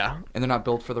 Yeah. And they're not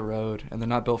built for the road, and they're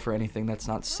not built for anything that's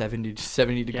not 70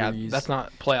 Yeah, degrees. that's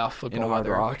not playoff football. in Hard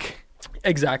weather. Rock.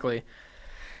 Exactly.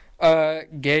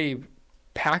 Gabe,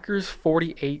 Packers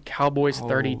 48, Cowboys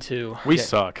 32. We Yeah.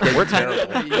 suck. We're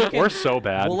terrible. We're so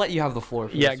bad. We'll let you have the floor.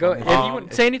 For Yeah, this go. one. If you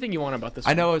want, say anything you want about this.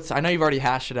 I know you've already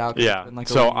hashed it out. 'cause Yeah. it's been like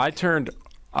a So week.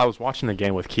 I was watching the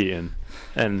game with Keaton,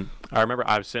 and I remember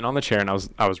I was sitting on the chair and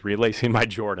I was relacing my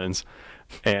Jordans,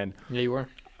 and Yeah, you were.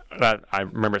 I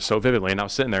remember it so vividly. And I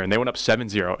was sitting there, and they went up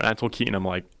 7-0, and I told Keaton, I'm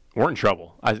like, we're in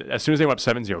trouble. As soon as they went up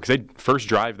 7-0, because first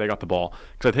drive they got the ball,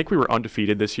 because I think we were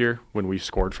undefeated this year when we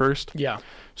scored first. Yeah.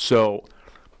 So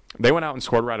they went out and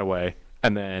scored right away,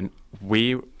 and then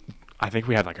I think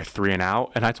we had like a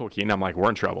 3-and-out, and I told Keaton, I'm like, we're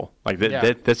in trouble. Like,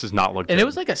 this does not look good. And it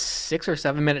was like a 6 or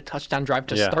 7 minute touchdown drive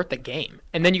to start the game,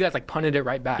 and then you guys like punted it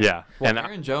right back. Yeah. Well, and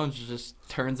Aaron Jones just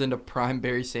turns into prime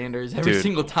Barry Sanders every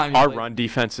single time. Our run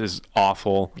defense is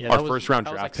awful. Yeah, our that was- first round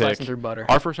that was draft like slicing pick. through butter.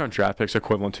 Our first round draft pick's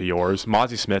equivalent to yours.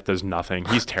 Mozzie Smith does nothing.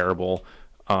 He's terrible.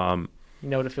 You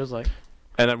know what it feels like.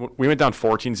 And then we went down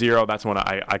 14-0. That's when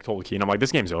I told Keaton, I'm like,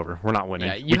 this game's over. We're not winning.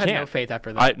 Yeah, you we had can't. no faith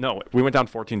after that. No, we went down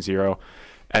 14-0,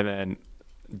 and then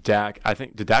Dak. I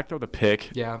think did Dak throw the pick?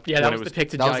 Yeah. Yeah, that was the pick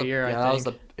to Jair. That was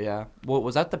the What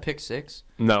was that? The pick 6?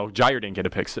 No, Jair didn't get a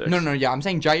pick 6. No. Yeah, I'm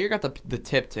saying Jair got the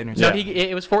tipped No, interception.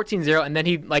 it was 14-0, and then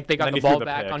they got then the he ball threw the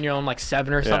back pick. on your own like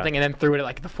 7 or something, and then threw it at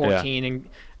like the 14, and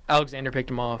Alexander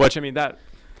picked him off. Which, I mean, that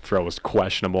throw was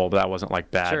questionable, but that wasn't like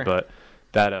bad. Sure. But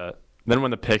that then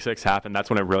when the pick 6 happened, that's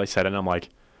when it really set in. I'm like,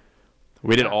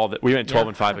 we did all that. We went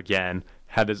 12-5 again.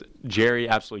 Had this Jerry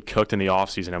absolutely cooked in the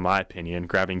offseason, in my opinion,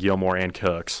 grabbing Gilmore and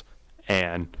Cooks,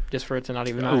 and Just for it to not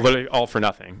even matter. literally all for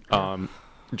nothing.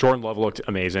 Jordan Love looked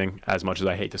amazing. As much as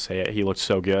I hate to say it, he looked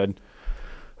so good.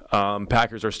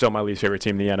 Packers are still my least favorite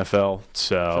team in the NFL.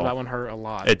 So that one hurt a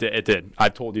lot. It did. I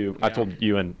told you. Yeah. I told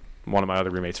you and one of my other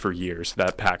roommates for years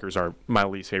that Packers are my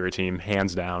least favorite team,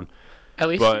 hands down. At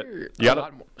least but you're you gotta- a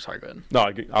lot more. Sorry, go ahead. No,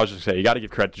 I was just gonna say you got to give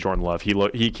credit to Jordan Love.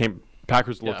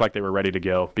 Packers looked like they were ready to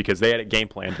go because they had a game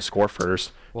plan to score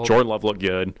first. Well, Jordan Love looked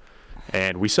good,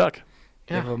 and we suck.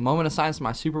 Give a moment of silence to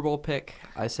my Super Bowl pick.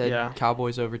 I said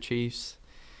Cowboys over Chiefs.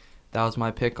 That was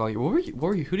my pick all year. What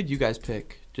were you? Who did you guys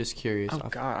pick? Just curious. Oh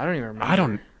God, I don't even remember. I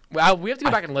don't. Well, we have to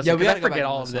go back and listen. yeah, we because I gotta go back forget and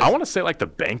all of listen. this. I want to say like the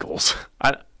Bengals.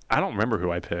 I don't remember who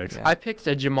I picked. Yeah. I picked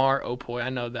a Jamar Opoy. I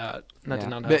know that. That did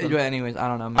not happen. But anyways, I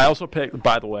don't know. I also picked.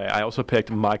 By the way, I also picked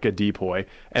Micah Depoy,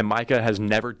 and Micah has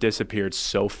never disappeared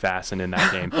so fast and in that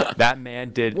game. That man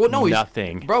did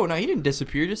nothing. Bro, no, he didn't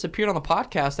disappear. He just appeared on the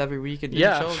podcast every week and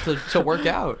didn't show up to work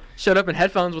out. Showed up in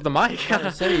headphones with a mic.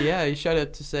 He showed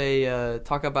up to say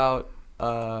talk about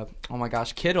oh my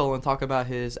gosh, Kittle, and talk about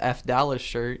his F Dallas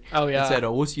shirt. Oh yeah. And said,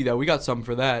 we'll see that. We got something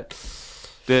for that.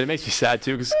 Dude, it makes me sad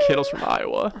too because Kittle's from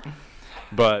Iowa.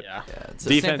 But It's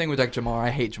the same thing with like Jamar. I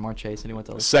hate Jamar Chase. And he went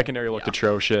to secondary looked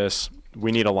atrocious.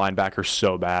 We need a linebacker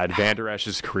so bad. Van Der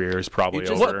Esch's career is probably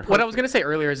over. What I was going to say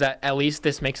earlier is that at least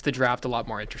this makes the draft a lot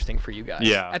more interesting for you guys.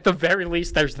 Yeah. At the very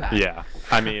least, there's that. Yeah.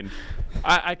 I mean,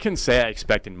 I couldn't say I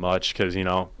expected much because,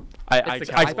 I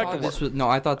expected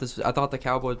I thought the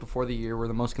Cowboys before the year were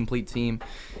the most complete team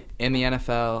in the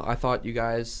NFL. I thought you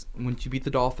guys, once you beat the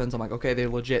Dolphins, I'm like, okay, they're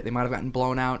legit. They might have gotten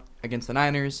blown out against the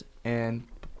Niners and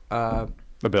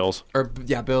the Bills.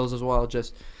 Bills as well.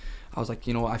 I was like,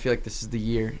 I feel like this is the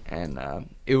year, and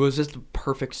it was just a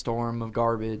perfect storm of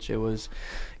garbage. It was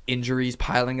injuries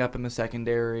piling up in the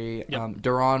secondary.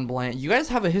 Deron Bland. You guys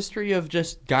have a history of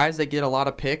just guys that get a lot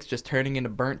of picks just turning into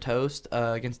burnt toast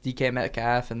against DK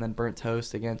Metcalf and then burnt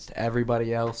toast against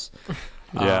everybody else.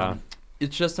 Yeah.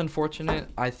 It's just unfortunate.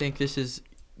 I think this is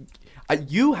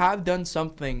you have done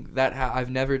something that I've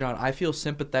never done. I feel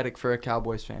sympathetic for a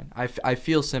Cowboys fan. I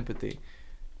feel sympathy.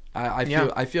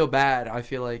 I feel bad. I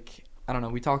feel like, I don't know.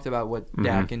 We talked about what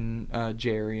Dak and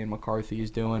Jerry and McCarthy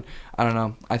is doing. I don't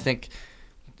know. I think,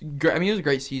 it was a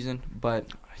great season, but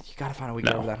you got to find a way to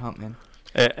get over that hump, man.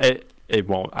 It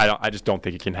won't. I just don't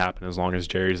think it can happen as long as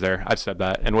Jerry's there. I've said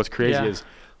that. And what's crazy is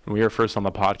when we were first on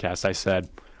the podcast, I said,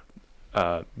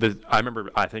 I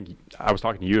remember, I think I was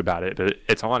talking to you about it, but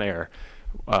it's on air.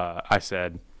 I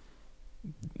said,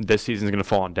 this season's going to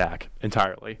fall on Dak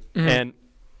entirely. Mm-hmm. And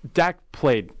Dak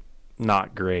played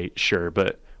not great, sure,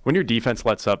 but when your defense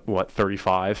lets up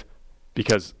 35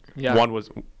 because one was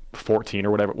 14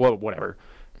 or whatever, whatever,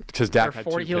 because Dak had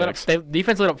 2 picks.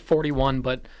 Defense let up 41,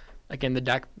 but again the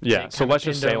Dak so let's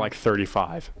just say like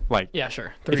 35. Like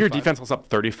sure. 35. If your defense lets up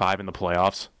 35 in the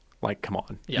playoffs, like come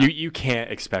on. You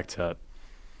can't expect to.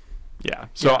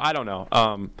 So I don't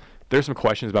know. there's some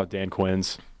questions about Dan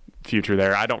Quinn's future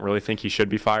there. I don't really think he should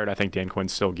be fired. I think Dan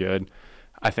Quinn's still good.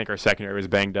 I think our secondary was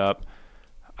banged up.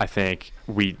 I think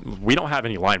we don't have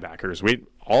any linebackers.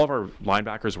 All of our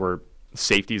linebackers were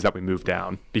safeties that we moved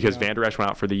down because Van Der Esch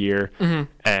went out for the year,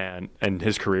 and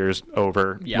his career's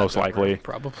over, most likely.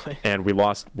 Probably. And we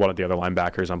lost one of the other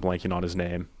linebackers. I'm blanking on his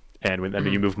name. And then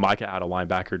you move Micah out of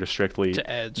linebacker to strictly to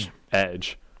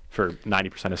edge for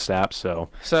 90% of snaps. So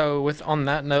on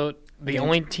that note, the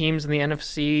only teams in the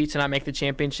NFC to not make the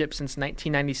championship since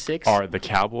 1996 are the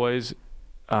Cowboys.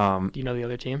 Do you know the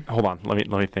other team? Hold on, let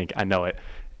me think. I know it.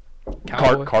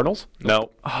 Cardinals?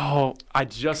 No. Oh, I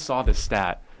just saw this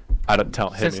stat. I don't tell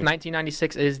him. Since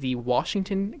 1996 is the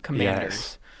Washington Commanders.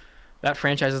 Yes. That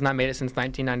franchise has not made it since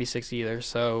 1996 either.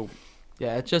 So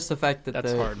Yeah, it's just the fact that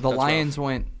That's hard. the That's Lions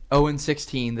went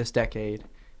 0-16 this decade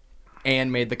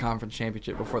and made the conference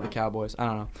championship before the Cowboys. I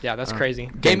don't know. yeah, that's crazy.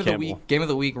 Game of Campbell.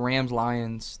 the week, Rams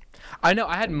Lions. I know.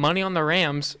 I had money on the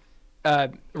Rams.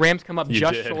 Rams come up You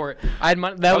just did. short. I had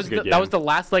money. That was a good that was game. the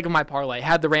last leg of my parlay.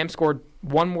 Had the Rams scored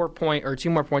one more point or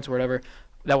two more points or whatever,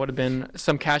 that would have been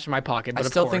some cash in my pocket. But I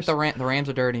still think the Rams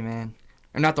are dirty, man.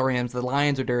 Or not the Rams, the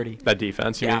Lions are dirty. That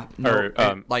defense, you Yeah, mean? no,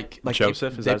 Or like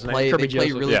Joseph, they, is they that his name? play, Kirby They play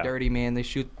Joseph. really Yeah. dirty, man. They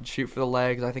shoot for the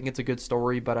legs. I think it's a good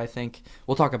story, but I think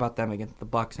we'll talk about them against the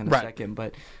Bucks in a Right. second.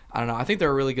 But I don't know. I think they're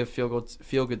a really good feel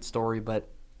good story, but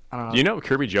I don't know. You know,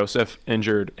 Kirby Joseph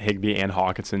injured Higbee and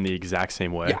Hawkinson the exact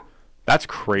same way. Yeah. That's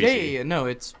crazy. Yeah. No,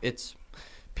 it's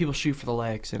people shoot for the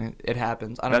legs, and it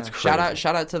happens. I don't That's know. crazy.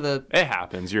 Shout out to the It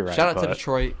happens. You're right. shout out to but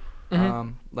Detroit.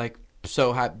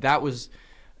 That was.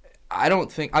 I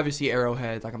don't think obviously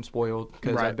Arrowhead. Like I'm spoiled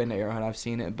because Right. I've been to Arrowhead. I've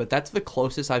seen it, but that's the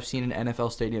closest I've seen an NFL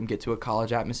stadium get to a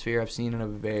college atmosphere. I've seen in a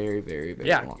very, very, very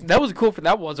Yeah, long. that was cool.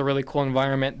 That was a really cool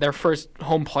environment. Their first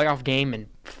home playoff game in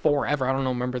forever. I don't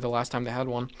remember the last time they had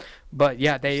one, but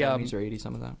yeah, they 70s or 80s,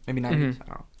 some of that, maybe 90s. I don't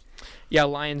know. yeah,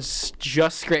 Lions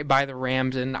just scraped by the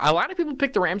Rams, and a lot of people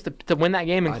picked the Rams to win that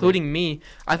game, including me.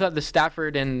 I thought the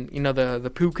Stafford and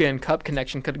the Puka and Cup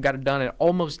connection could have got it done. It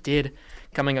almost did,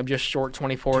 coming up just short,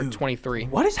 24-23.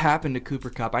 What has happened to Cooper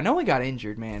Kupp? I know he got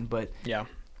injured, man, but Yeah,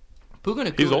 Puka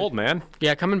Nacua, he's old, man.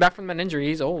 yeah, coming back from that injury,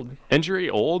 he's old. Injury,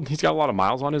 old. He's got a lot of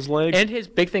miles on his legs. And his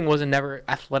big thing wasn't never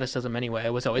athleticism anyway.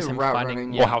 It was always Yeah, him route finding.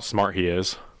 running. Yeah. Well, how smart he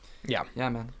is. yeah. Yeah,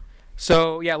 man.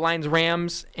 So yeah, Lions,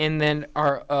 Rams, and then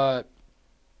our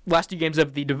last two games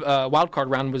of the wild card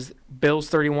round was Bills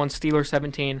 31, Steelers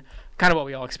 17. Kind of what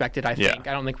we all expected, I think.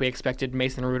 Yeah. I don't think we expected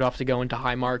Mason Rudolph to go into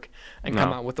Highmark and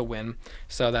come No. out with a win.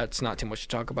 So that's not too much to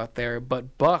talk about there.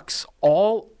 But Bucks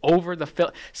all over the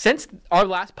field. Since our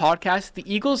last podcast,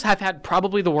 the Eagles have had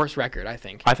probably the worst record, I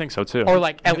think, I think so too. or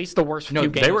like at least the worst No, few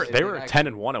games. they were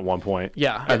Exactly. 10-1 at one point.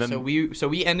 Yeah. And then So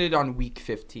we ended on week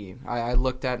 15. I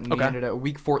looked at and we Okay. ended at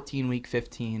week 14, week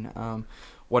 15.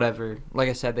 Whatever. Like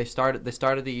I said, they started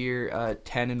the year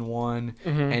 10-1,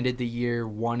 ended the year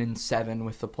 1-7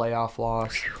 with the playoff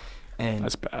loss. And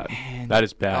that's bad. man, That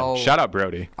is bad. oh. Shout out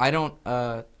Brody. I don't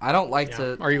like Yeah,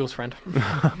 to. our Eagles friend.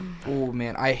 Oh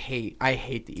man, I hate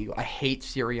the Eagle. I hate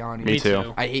Sirianni. Me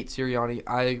too. I hate Sirianni.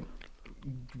 I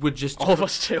would just All of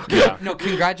us too. Yeah. No,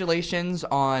 congratulations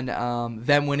on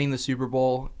them winning the Super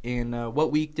Bowl in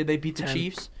what week did they beat the 10.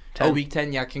 Chiefs? 10. Oh, week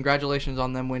 10. Yeah, congratulations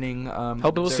on them winning.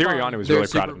 Hope it was their- Sirianni was their really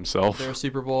proud Super- of himself. Their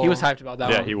Super Bowl. He was hyped about that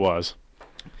Yeah, one. he was.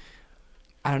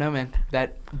 I don't know, man.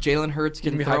 That Jalen Hurts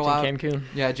Gonna can be throw out. hyped in Cancun.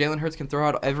 Yeah, Jalen Hurts can throw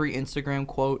out every Instagram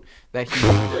quote that he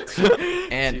wants,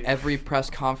 and every press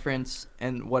conference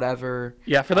and whatever.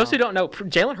 Yeah, for those who don't know,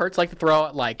 Jalen Hurts like to throw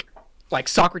out like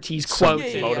Socrates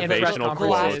quotes Yeah, and press motivational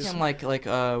They'll ask conferences.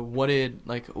 him what did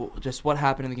just what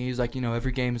happened in the game. He's like,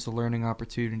 every game is a learning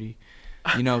opportunity.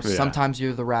 Yeah. Sometimes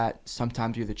you're the rat,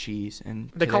 sometimes you're the cheese,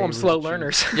 and They call them today slow we're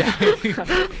the cheese. learners.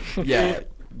 Yeah,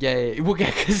 yeah. Well,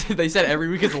 because they said every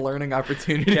week is a learning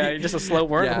opportunity. Yeah, you're just a slow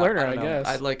learner, I don't know. guess.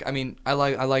 I like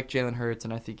Jalen Hurts,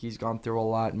 and I think he's gone through a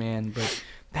lot, man. But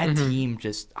that team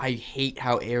I hate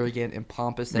how arrogant and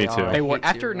pompous they Me are. too. I They were hate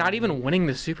after not Sirianni. even winning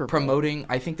the Super Bowl. promoting.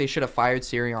 I think they should have fired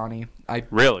Sirianni.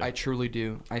 Really? I truly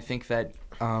do. I think that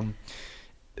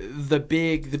the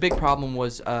big problem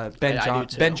was Ben I do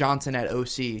too. Ben Johnson at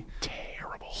OC.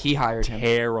 Terrible. He hired him.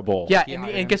 Terrible. Yeah, Yeah,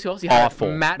 and guess who else he hired?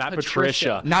 Awful. Matt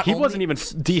Patricia. Not He only- wasn't even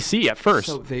DC at first.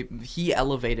 So he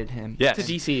elevated him. Yes. to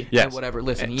DC. Yes. And whatever.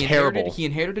 Listen, And he terrible.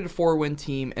 inherited a 4-win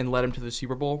team and led him to the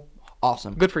Super Bowl.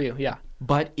 Awesome. Good for you. Yeah.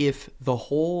 But if the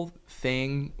whole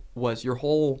thing was your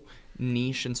whole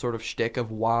niche and sort of shtick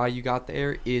of why you got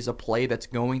there is a play that's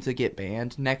going to get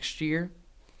banned next year,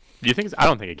 Do you think? I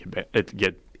don't think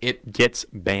it gets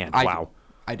banned. Wow.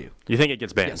 I do. You think it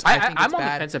gets banned? Yes, I- think I'm it's on the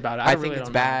bad. fence about it. I I really think it's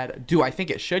don't know. bad. Do I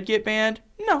think it should get banned?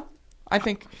 No. I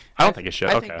think. I don't think it should.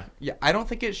 I don't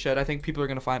think it should. I think people are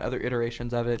going to find other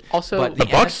iterations of it. Also, but the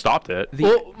Bucks stopped it.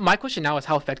 Well, my question now is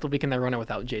how effectively can they run it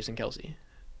without Jason Kelsey?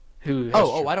 I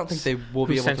don't think they will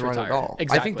be able to run it at all.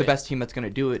 Exactly. I think the best team that's going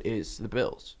to do it is the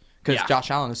Bills because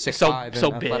Josh Allen is 6'5",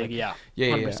 so and big, athletic. yeah,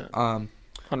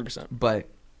 100%. But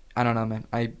I don't know, man.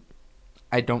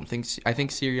 I don't think. I think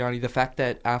Sirianni. The fact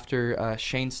that after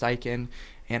Shane Steichen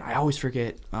and I always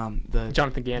forget the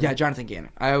Jonathan Gannon. Yeah, Jonathan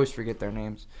Gannon. I always forget their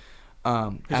names.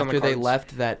 After they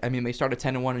left, they started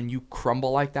 10-1, and you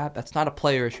crumble like that. That's not a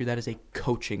player issue. That is a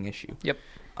coaching issue. Yep.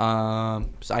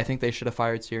 So I think they should have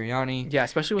fired Sirianni. Yeah,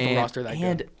 especially with the roster that good.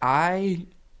 And I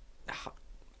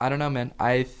don't know, man.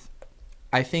 I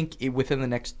think within the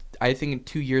next, I think in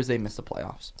 2 years they miss the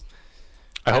playoffs.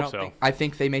 I hope so. I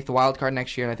think they make the wild card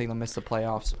next year, and I think they'll miss the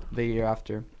playoffs the year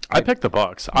after. I picked the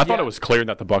Bucks. I thought it was clear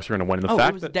that the Bucks were going to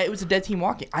win. It was a dead team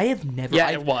walking. I have never. Yeah,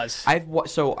 it was. I've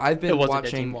been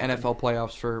watching NFL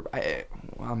playoffs for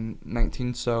I'm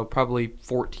 19, so probably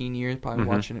 14 years. Probably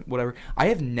watching it, whatever. I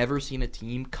have never seen a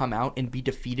team come out and be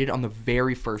defeated on the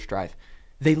very first drive.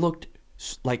 They looked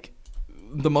like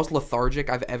the most lethargic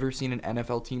I've ever seen an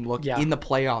NFL team look in the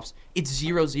playoffs. It's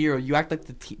 0-0. You act like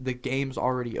the game's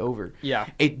already over. Yeah.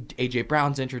 AJ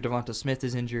Brown's injured. Devonta Smith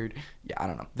is injured. Yeah, I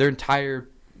don't know.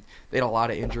 They had a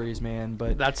lot of injuries, man.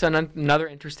 But that's another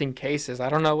interesting case. Is I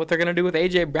don't know what they're gonna do with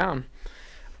AJ Brown.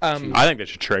 I think they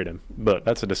should trade him, but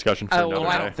that's a discussion for another day.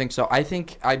 I don't think so. I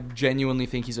genuinely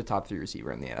think he's a top 3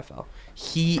 receiver in the NFL.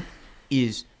 He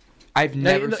is. I've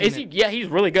never seen it. Yeah, he's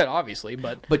really good, obviously,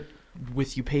 but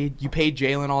with you paid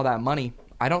Jalen all that money.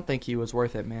 I don't think he was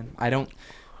worth it, man. I don't.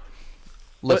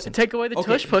 Listen, take away the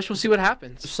tush push. We'll see what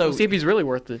happens. So we'll see if he's really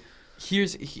worth it.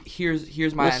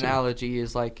 Here's my analogy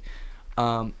is like.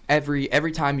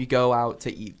 Every time you go out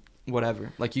to eat,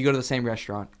 whatever, like you go to the same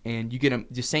restaurant and you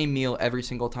get the same meal every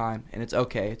single time, and it's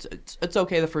okay. It's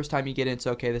okay the first time you get it. It's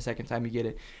okay the second time you get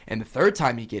it, and the third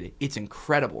time you get it, it's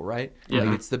incredible, right? Yeah.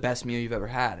 Like it's the best meal you've ever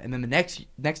had, and then the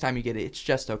next time you get it, it's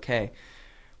just okay.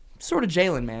 Sort of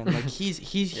Jalen, man. Like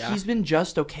he's been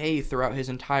just okay throughout his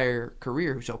entire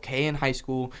career. He was okay in high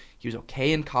school. He was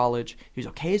okay in college. He was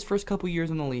okay his first couple years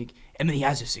in the league. And then he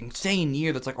has this insane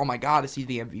year that's like, oh my God, is he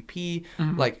the MVP?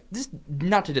 Mm-hmm. Like, this,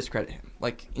 not to discredit him.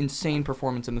 Like, insane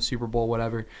performance in the Super Bowl,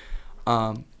 whatever.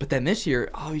 But then this year,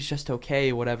 he's just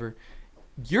okay, whatever.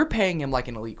 You're paying him like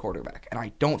an elite quarterback, and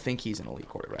I don't think he's an elite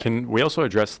quarterback. Can we also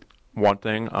address one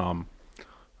thing?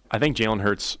 I think Jalen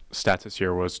Hurts' stats this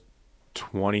year was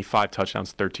 25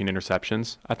 touchdowns, 13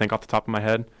 interceptions, I think off the top of my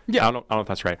head. Yeah. I don't know if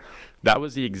that's right. That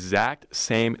was the exact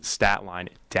same stat line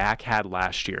Dak had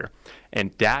last year.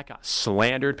 And Dak got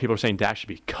slandered. People are saying Dak should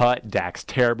be cut. Dak's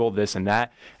terrible, this and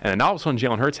that. And then all of a sudden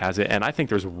Jalen Hurts has it, and I think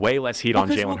there's way less heat on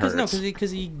Jalen Hurts. No,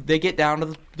 because they get down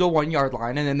to the 1 yard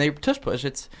line, and then they tush push.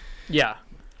 Yeah.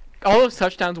 All those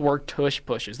touchdowns were tush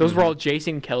pushes. Those were all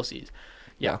Jason Kelsey's.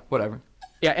 Yeah, whatever.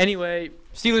 Yeah, anyway.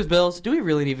 Steelers, Bills. Do we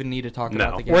really even need to talk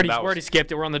about the game? We already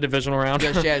skipped it. We're on the divisional round.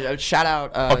 Shout out. Shout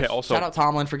out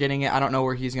Tomlin for getting it. I don't know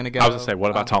where he's going to go. I was going to say,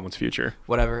 what about Tomlin's future?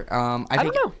 Whatever. I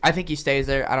don't know. I think he stays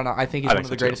there. I don't know. I think he's one of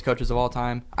the greatest coaches of all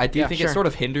time. I do think it sort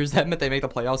of hinders them that they make the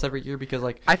playoffs every year because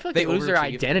I feel like they lose their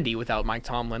identity without Mike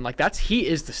Tomlin. Like he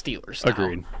is the Steelers now.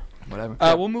 Agreed. Whatever.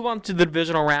 We'll move on to the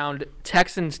divisional round.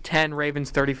 Texans 10,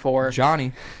 Ravens 34.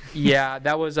 Johnny. Yeah,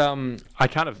 that was I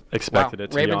kind of expected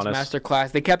it, to Ravens be honest.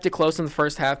 masterclass. They kept it close in the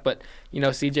first half, but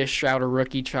C.J. Stroud, a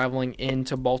rookie, traveling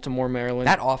into Baltimore, Maryland.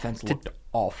 That offense looked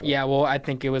awful. Yeah, well, I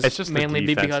think it was just mainly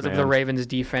because of the Ravens'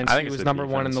 defense. He was number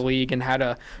one in the league and had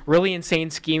a really insane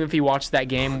scheme if you watched that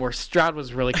game where Stroud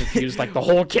was really confused like the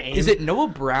whole game. Is it Noah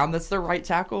Brown that's the right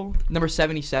tackle? Number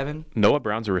 77? Noah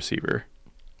Brown's a receiver.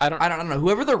 I don't know.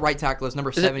 Whoever the right tackle is,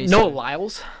 number 77. Noah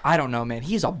Lyles? I don't know, man.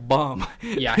 He's a bum.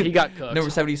 Yeah, he got cooked. Number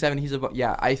 77, he's a bum.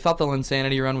 Yeah, I thought the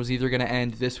insanity run was either going to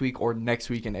end this week or next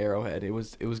week in Arrowhead. It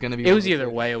was going to be. It was either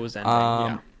way. It was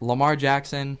ending. Lamar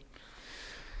Jackson.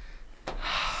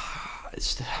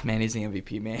 Man, he's the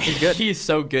MVP, man. He's good. He's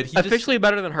so good. Officially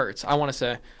better than Hurts, I want to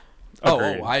say.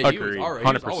 Agreed.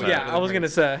 100%. Yeah, I was going to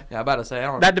say. Yeah, about to say.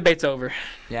 That debate's over.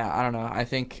 Yeah, I don't know. I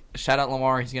think, shout out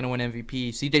Lamar. He's going to win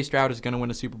MVP. C.J. Stroud is going to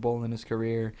win a Super Bowl in his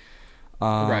career.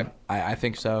 Right. I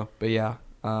think so. But, yeah.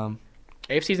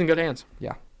 AFC's in good hands.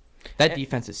 Yeah. That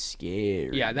defense is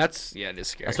scary. Yeah, it is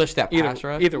scary. Especially that pass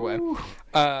rush. Either way.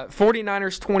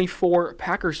 49ers 24,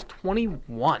 Packers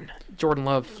 21. Jordan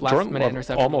Love last-minute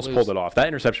interception. Almost pulled it off. That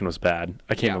interception was bad.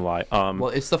 I can't even lie. Well,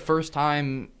 it's the first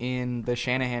time in the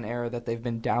Shanahan era that they've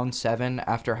been down 7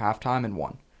 after halftime and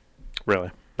won. Really?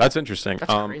 That's interesting.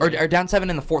 That's crazy. Or down 7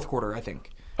 in the fourth quarter, I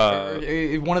think.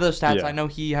 One of those stats. Yeah. I know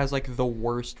he has like the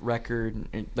worst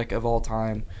record like of all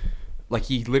time. Like,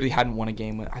 he literally hadn't won a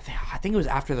game. I think it was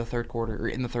after the third quarter or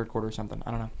in the third quarter or something.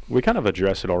 I don't know. We kind of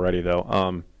addressed it already,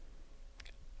 though.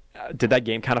 Did that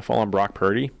game kind of fall on Brock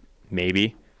Purdy?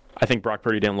 Maybe. I think Brock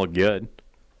Purdy didn't look good.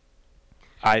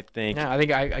 I think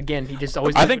he just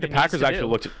always. I think the Packers actually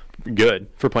looked good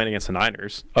for playing against the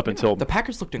Niners up until the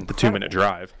Packers looked incredible. The 2-minute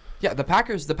drive. Yeah, the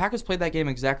Packers played that game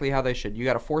exactly how they should. You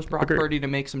got to force Brock Purdy to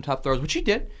make some tough throws, which he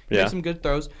did. He made some good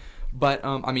throws, but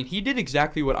I mean, he did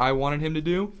exactly what I wanted him to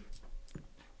do,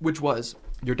 which was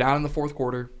you're down in the fourth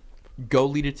quarter, go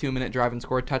lead a 2-minute drive and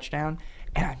score a touchdown,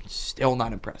 and I'm still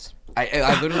not impressed.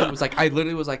 I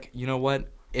literally was like, you know what?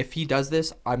 If he does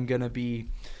this, I'm gonna be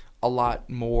a lot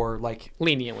more like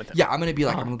lenient with him. Yeah, I'm gonna be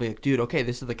like, dude, okay,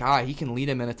 this is the guy. He can lead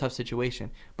him in a tough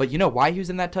situation. But you know why he was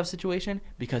in that tough situation?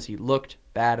 Because he looked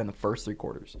bad in the first 3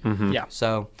 quarters. Mm-hmm. Yeah.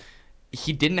 So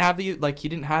he didn't have he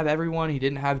didn't have everyone. He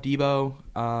didn't have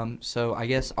Debo. So I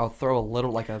guess I'll throw a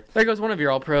little There goes one of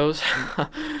your all pros.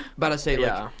 About to say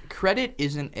credit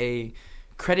is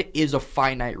a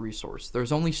finite resource.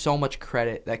 There's only so much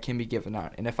credit that can be given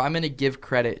out. And if I'm gonna give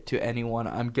credit to anyone,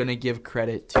 I'm gonna give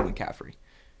credit to McCaffrey.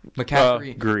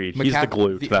 Agreed. He's the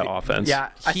glue to that offense. Yeah,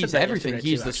 he's everything.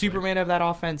 He's the Superman of that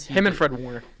offense. Him and Fred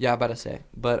Warner. Yeah, about to say.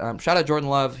 But shout out Jordan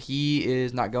Love. He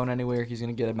is not going anywhere. He's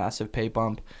going to get a massive pay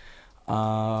bump.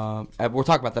 We'll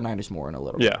talk about the Niners more in a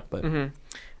little bit. But. Mm-hmm.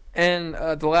 And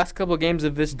the last couple of games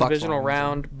of this divisional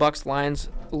round, Bucks, Lions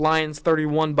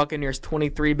 31, Buccaneers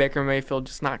 23. Baker Mayfield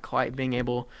just not quite being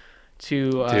able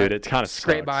to it kind of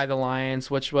scrape by the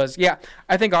Lions, which was,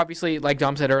 I think obviously, like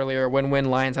Dom said earlier, when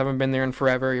Lions haven't been there in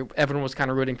forever, everyone was kind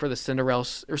of rooting for the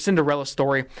Cinderella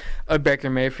story of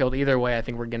Baker Mayfield. Either way, I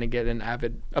think we're going to get an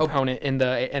avid opponent in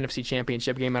the NFC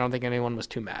Championship game. I don't think anyone was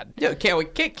too mad. Yeah,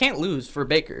 can't lose for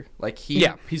Baker. Like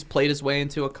he's played his way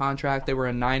into a contract. They were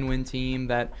a 9-win team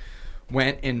that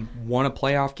went and won a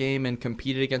playoff game and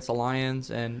competed against the Lions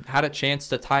and had a chance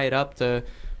to tie it up to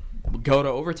go to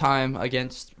overtime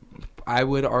against, I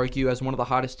would argue, as one of the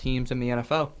hottest teams in the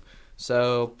NFL.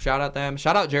 So shout out them.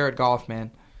 Shout out Jared Goff, man.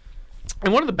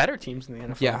 And one of the better teams in the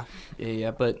NFL.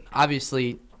 Yeah. But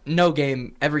obviously,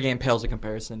 every game pales in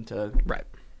comparison to. Right.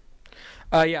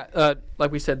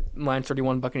 Like we said, Lions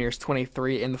 31, Buccaneers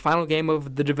 23. And the final game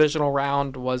of the divisional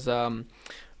round was a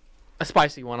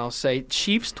spicy one, I'll say.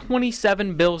 Chiefs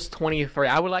 27, Bills 23.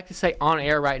 I would like to say on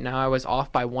air right now I was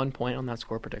off by 1 point on that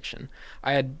score prediction.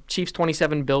 I had Chiefs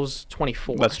 27, Bills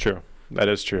 24. That's true. That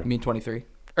is true. You mean 23?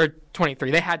 Or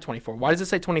 23. They had 24. Why does it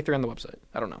say 23 on the website?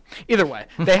 I don't know. Either way,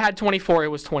 they had 24. It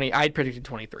was 20. I had predicted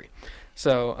 23.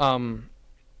 So,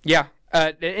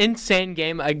 insane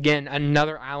game. Again,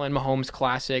 another Allen Mahomes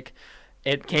classic.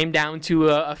 It came down to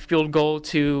a field goal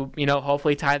to,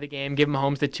 hopefully tie the game, give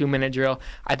Mahomes the 2-minute drill.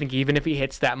 I think even if he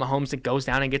hits that, Mahomes goes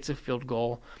down and gets a field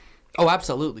goal. Oh,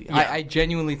 absolutely. Yeah. I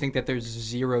genuinely think that there's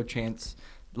zero chance,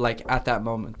 at that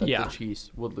moment, that the Chiefs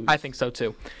would lose. I think so,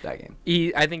 too. That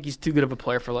game. I think he's too good of a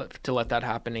player to let that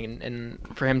happen and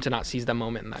for him to not seize that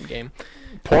moment in that game.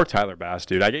 Poor Tyler Bass,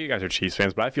 dude. I get you guys are Chiefs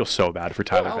fans, but I feel so bad for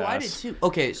Tyler Bass. I did too.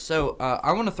 Okay, so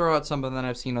I want to throw out something that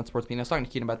I've seen on Sports Beat. I was talking to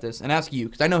Keaton about this and ask you,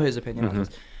 because I know his opinion on this.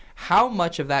 How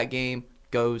much of that game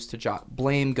goes to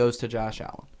blame goes to Josh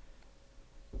Allen?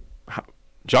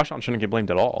 Josh Allen shouldn't get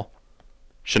blamed at all.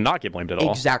 Should not get blamed at all.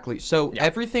 Exactly. So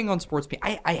everything on Sports Beat,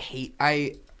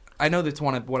 I know that's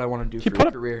what I want to do for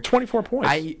your career. 24 points.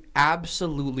 I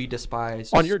absolutely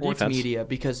despise on your sports defense. Media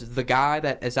because the guy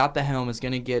that is at the helm is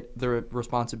going to get the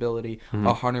responsibility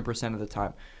 100% of the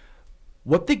time.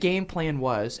 What the game plan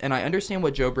was, and I understand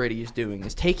what Joe Brady is doing,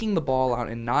 is taking the ball out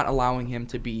and not allowing him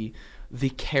to be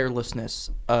the carelessness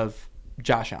of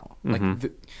Josh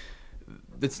Allen.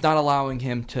 It's not allowing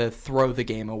him to throw the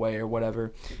game away or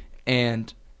whatever.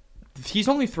 And he's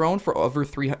only thrown for over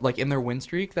 300, in their win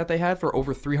streak that they had, for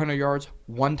over 300 yards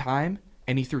one time,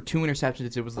 and he threw 2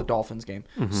 interceptions. It was the Dolphins game.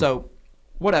 So,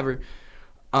 whatever.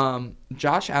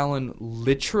 Josh Allen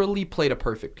literally played a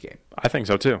perfect game. I think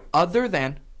so too. Other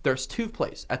than there's 2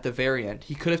 plays at the very end.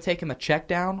 He could have taken the check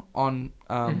down on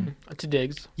to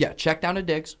Diggs. Yeah, check down to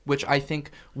Diggs, which I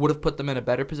think would have put them in a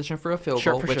better position for a field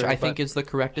goal, which I think is the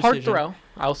correct decision. Hard throw,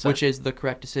 I'll say. Which is the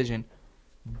correct decision.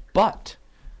 But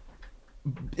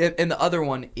and the other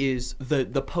one is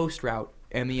the post route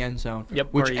and the end zone,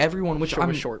 which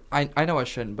I'm short. I know I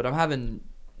shouldn't, but I'm having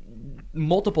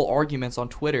multiple arguments on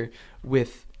Twitter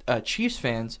with Chiefs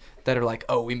fans that are like,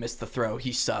 "Oh, we missed the throw.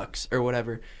 He sucks," or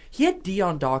whatever. He had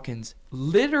Deion Dawkins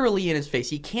literally in his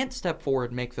face. He can't step forward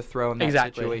and make the throw in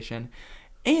that situation.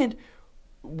 And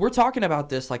we're talking about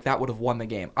this like that would have won the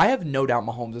game. I have no doubt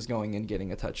Mahomes is going and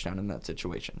getting a touchdown in that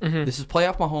situation. This is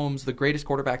playoff Mahomes, the greatest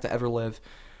quarterback to ever live.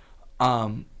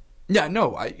 Yeah,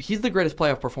 no, he's the greatest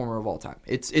playoff performer of all time.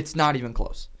 It's not even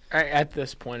close. At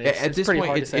this point, it's this pretty point,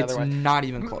 hard to say it's otherwise. not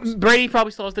even close. Brady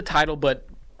probably still has the title, but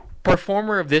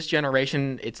performer of this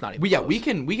generation, it's not even close.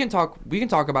 We can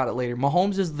talk about it later.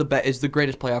 Mahomes is the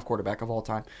greatest playoff quarterback of all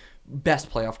time. Best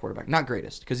playoff quarterback, not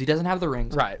greatest, because he doesn't have the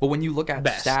rings. Right. But when you look at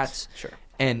Best. stats Sure.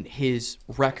 and his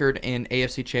record in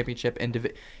AFC Championship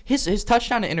and his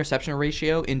touchdown to interception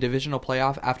ratio in divisional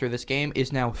playoff after this game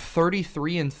is now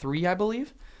 33-3, I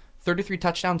believe. 33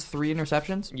 touchdowns, 3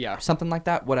 interceptions. Yeah. Something like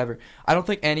that. Whatever. I don't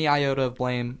think any iota of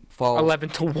blame falls.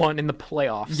 11-1 in the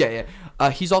playoffs.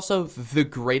 Yeah. He's also the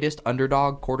greatest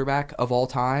underdog quarterback of all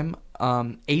time.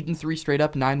 8-3 straight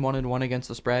up, 9-1-1 against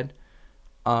the spread.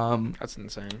 That's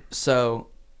insane. So,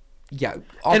 yeah.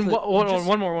 And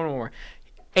one more.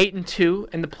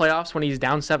 8-2 in the playoffs when he's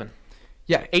down 7.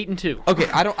 Yeah, 8-2. Okay,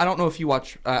 I don't know if you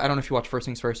watch. I don't know if you watch First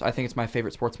Things First. I think it's my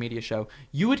favorite sports media show.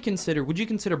 Would you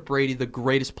consider Brady the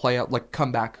greatest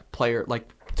comeback player,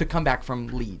 to come back from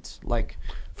leads,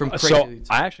 from crazy leads?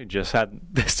 I actually just had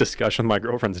this discussion with my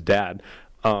girlfriend's dad,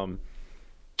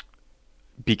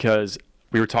 because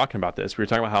we were talking about this. We were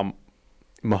talking about how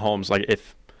Mahomes,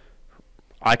 if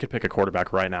I could pick a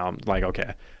quarterback right now, I'm like,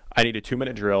 okay, I need a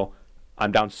 2-minute drill.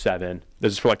 I'm down 7.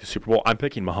 This is for the Super Bowl. I'm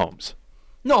picking Mahomes.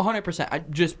 No, 100%. I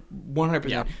just 100%.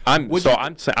 Yeah. I'm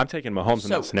taking Mahomes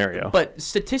in that scenario. But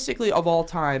statistically of all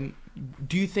time,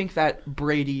 do you think that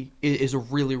Brady is a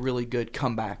really, really good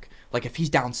comeback? If he's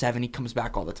down 7, he comes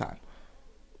back all the time.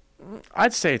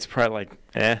 I'd say it's probably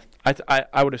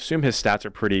I would assume his stats are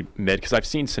pretty mid, because I've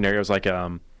seen scenarios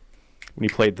when he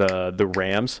played the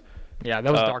Rams. Yeah,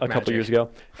 that was dark a couple years ago,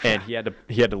 and he had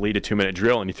to lead a 2-minute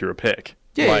drill and he threw a pick.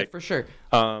 Yeah, for sure.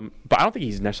 But I don't think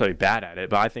he's necessarily bad at it.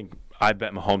 But I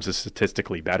bet Mahomes is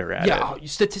statistically better at it. Yeah,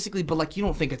 statistically, but you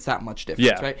don't think it's that much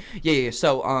difference, right? Yeah.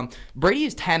 So Brady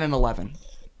is 10-11,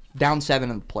 down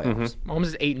 7 in the playoffs. Mm-hmm. Mahomes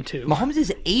is 8-2. Mahomes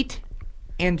is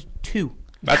 8-2.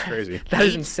 That's crazy. That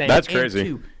is insane. That's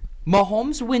crazy.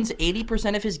 Mahomes wins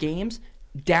 80% of his games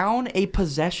down a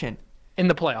possession in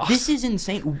the playoffs. This is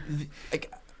insane. That's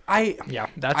I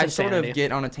insanity. sort of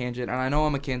get on a tangent, and I know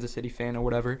I'm a Kansas City fan or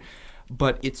whatever,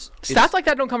 but it's stats like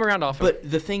that don't come around often. But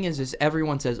the thing is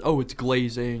everyone says, oh, it's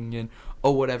glazing and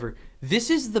whatever. This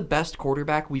is the best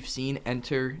quarterback we've seen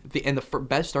enter the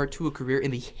best start to a career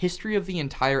in the history of the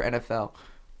entire NFL.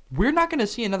 We're not going to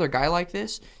see another guy like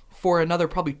this for another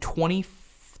probably 20,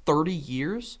 30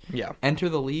 years. Yeah. Enter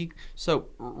the league. So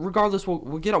regardless,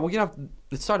 we'll get off.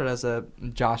 It started as a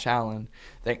Josh Allen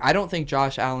thing. I don't think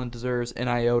Josh Allen deserves an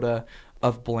iota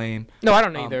of blame. No, I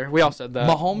don't either. We all said that.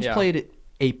 Mahomes played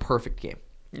a perfect game.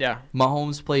 Yeah.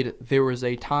 Mahomes played. There was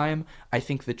a time, I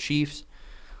think the Chiefs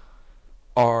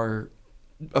are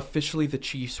officially the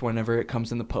Chiefs whenever it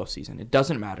comes in the postseason. It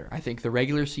doesn't matter. I think the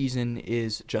regular season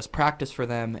is just practice for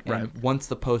them, and once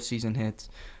the postseason hits,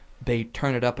 they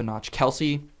turn it up a notch.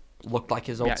 Kelsey looked like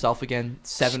his old self again.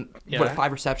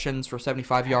 5 receptions for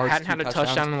 75 yards. Hadn't had a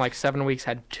touchdown in 7 weeks.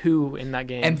 Had 2 in that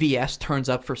game. MVS turns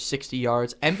up for 60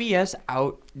 yards. MVS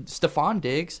out. Stephon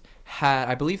Diggs had,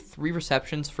 I believe, 3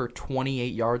 receptions for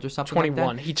 28 yards or something 21.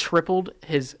 like that. He tripled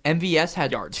his MVS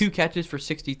had yards. 2 catches for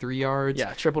 63 yards.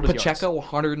 Yeah, tripled his Pacheco,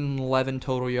 yards. 111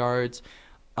 total yards.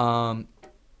 And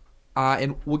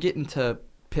we'll get into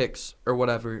picks or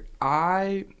whatever.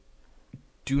 I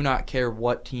do not care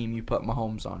what team you put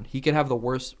Mahomes on. He can have the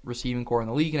worst receiving core in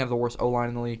the league. He can have the worst O-line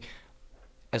in the league.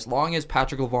 As long as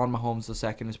Patrick LaVon Mahomes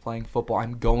II is playing football,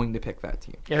 I'm going to pick that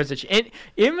team. Yeah,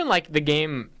 even the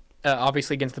game,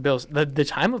 obviously against the Bills, the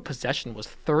time of possession was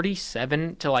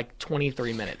 37 to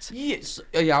 23 minutes. Yes,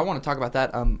 yeah, I want to talk about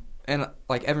that. And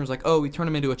everyone's like, oh, we turn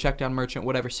him into a check down merchant,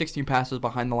 whatever. 16 passes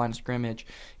behind the line of scrimmage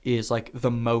is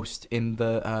the most in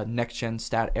the next gen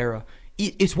stat era.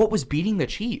 It's what was beating the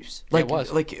Chiefs. It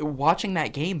was. Watching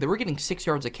that game, they were getting 6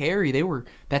 yards a carry.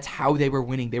 That's how they were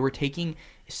winning. They were taking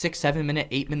 6, 7 minute,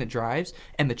 8 minute drives,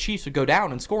 and the Chiefs would go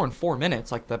down and score in 4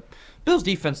 minutes. The Bills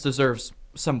defense deserves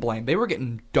some blame. They were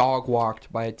getting dog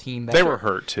walked by a team that they were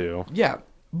hurt too. Yeah,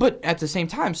 but at the same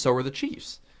time, so were the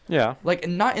Chiefs. Yeah.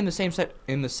 Not in the same set.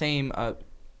 In the same.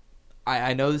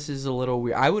 I know this is a little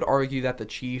weird. I would argue that the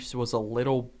Chiefs was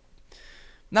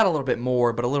not a little bit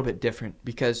more, but a little bit different,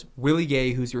 because Willie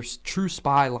Gay, who's your true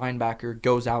spy linebacker,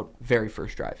 goes out very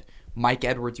first drive. Mike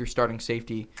Edwards, your starting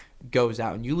safety, goes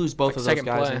out, and you lose both of those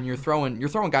guys, and you're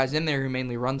throwing guys in there who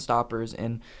mainly run stoppers,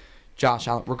 and Josh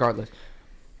Allen. Regardless,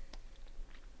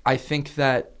 I think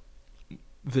that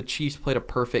the Chiefs played a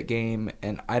perfect game,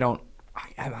 and I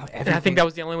think that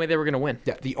was the only way they were going to win.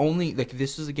 Yeah,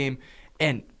 this is a game,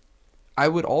 and I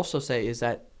would also say is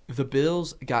that the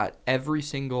Bills got every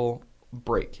single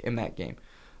break in that game.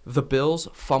 The Bills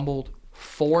fumbled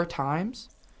 4 times,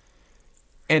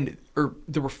 or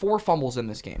there were 4 fumbles in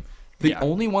this game. The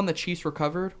only one the Chiefs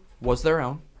recovered was their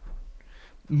own.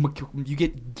 You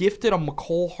get gifted a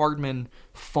McCole Hardman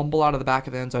fumble out of the back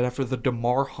of the end zone after the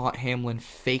DeMar Hamlin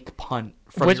fake punt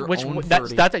from your own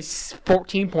 30. That's a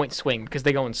 14-point swing because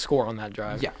they go and score on that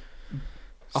drive. Yeah,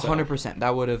 100%.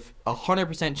 That would have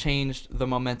 100% changed the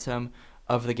momentum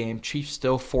of the game. Chiefs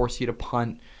still force you to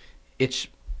punt. I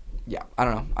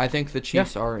don't know. I think the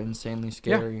Chiefs are insanely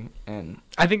scary, and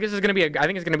I think this is going to be. I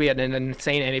think it's going to be an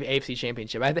insane AFC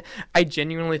Championship. I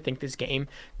genuinely think this game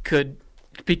could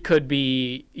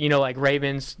be, like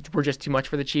Ravens were just too much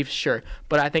for the Chiefs, sure.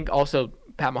 But I think also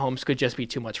Pat Mahomes could just be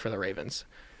too much for the Ravens.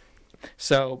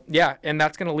 So, yeah, and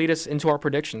that's going to lead us into our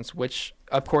predictions, which,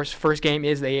 of course, first game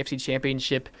is the AFC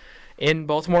Championship in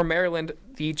Baltimore, Maryland.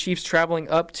 The Chiefs traveling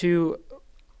up to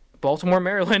Baltimore,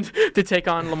 Maryland to take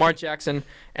on Lamar Jackson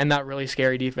and that really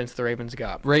scary defense the Ravens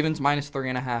got. Ravens minus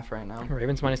 3.5 right now.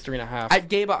 Ravens minus 3.5.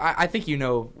 Gabe, I think you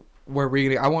know where we're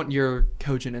going to – I want your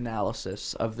cogent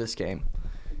analysis of this game.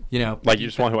 You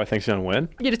just want who I think's gonna win.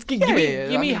 Yeah, just give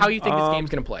me how you think this game's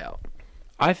gonna play out.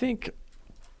 I think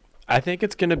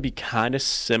it's gonna be kind of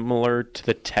similar to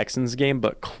the Texans game,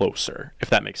 but closer, if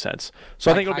that makes sense.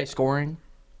 So I think it'll high be scoring.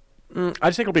 I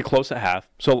just think it'll be close at half.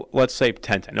 So let's say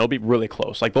 10-10. It'll be really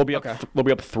close. Like they'll be up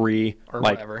 3 or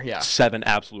like whatever. Yeah. 7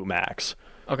 absolute max.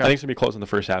 Okay. I think it's gonna be close in the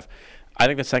first half. I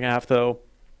think the second half though,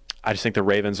 I just think the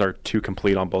Ravens are too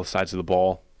complete on both sides of the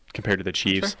ball compared to the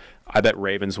Chiefs. Sure. I bet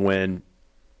Ravens win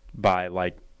by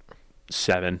like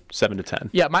 7 to 10.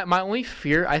 Yeah, my only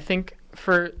fear, I think,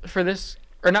 for this,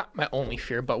 or not my only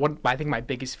fear, but what I think my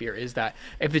biggest fear is that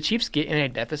if the Chiefs get in a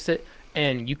deficit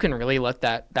and you can really let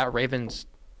that Ravens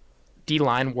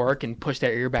D-line work and push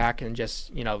their ear back and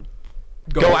just, go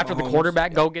after the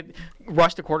quarterback,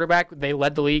 rush the quarterback. They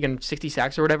led the league in 60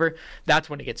 sacks or whatever. That's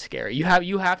when it gets scary. You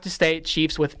have to stay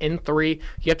Chiefs within 3.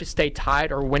 You have to stay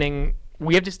tied or winning.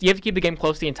 You have to keep the game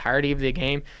close the entirety of the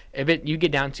game. If you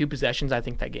get down 2 possessions, I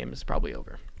think that game is probably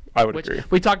over. I would agree.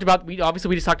 We just talked about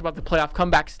the playoff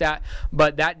comeback stat,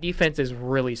 but that defense is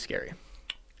really scary,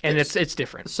 and it's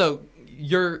different. So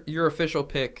your official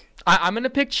pick? I'm gonna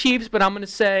pick Chiefs, but I'm gonna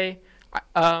say,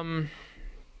 probably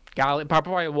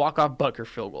a walk-off Butker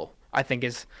field goal. I think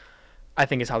is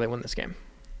how they win this game.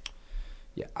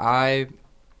 Yeah,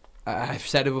 I've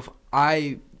said it before.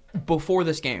 Before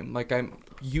this game,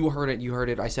 you heard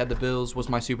it. I said the Bills was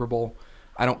my Super Bowl.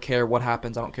 I don't care what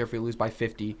happens. I don't care if we lose by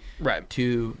 50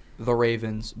 to the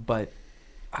Ravens. But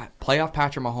playoff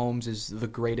Patrick Mahomes is the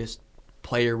greatest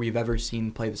player we've ever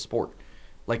seen play the sport.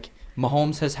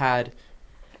 Mahomes has had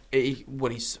is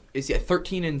he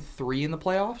 13-3 in the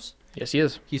playoffs? Yes, he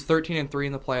is. He's 13-3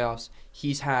 in the playoffs.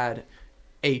 He's had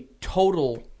a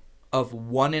total of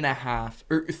 1.5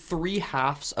 or 3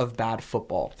 halves of bad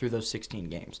football through those 16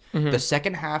 games. Mm-hmm. The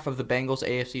second half of the Bengals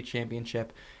AFC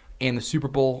Championship and the Super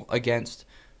Bowl against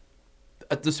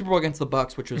the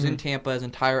Bucks, which was in Tampa, his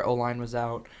entire O-line was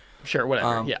out. Sure,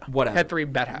 whatever. Whatever. Had 3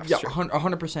 bad halves. Yeah, sure.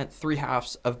 100% 3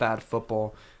 halves of bad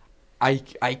football. I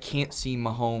can't see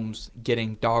Mahomes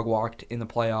getting dog walked in the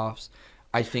playoffs.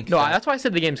 I think that's why I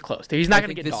said the game's close. He's not going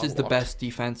to get dog walked. This is the best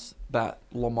defense that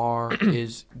Lamar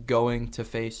is going to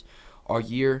face all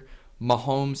year.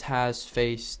 Mahomes has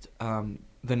faced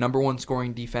the number 1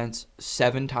 scoring defense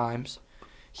 7 times.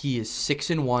 He is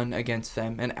 6-1 against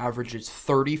them and averages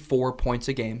 34 points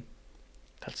a game.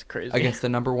 That's crazy. Against the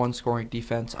number 1 scoring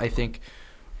defense. I think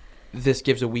this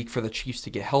gives a week for the Chiefs to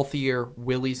get healthier.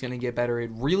 Willie's going to get better.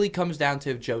 It really comes down to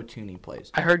if Joe Tooney plays.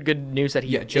 I heard good news that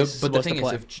but the thing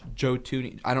is, if Joe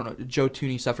Tooney, I don't know, Joe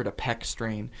Tooney suffered a pec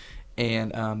strain,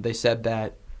 and they said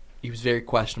that he was very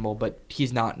questionable, but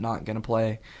he's not going to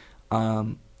play.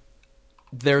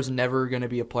 There's never going to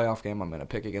be a playoff game I'm going to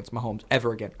pick against Mahomes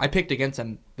ever again. I picked against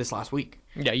him this last week.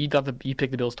 Yeah, you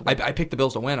picked the Bills to win. I picked the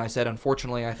Bills to win. I said,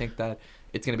 unfortunately, I think that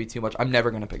it's going to be too much. I'm never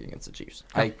going to pick against the Chiefs.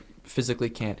 Oh. I physically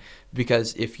can't,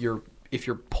 because if you're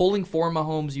pulling for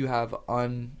Mahomes, you have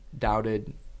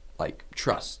undoubted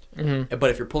trust. Mm-hmm.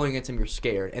 But if you're pulling against him, you're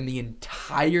scared. And the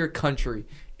entire country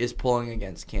is pulling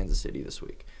against Kansas City this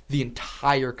week. The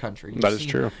entire country. That is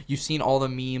true. You've seen all the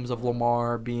memes of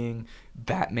Lamar being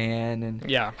Batman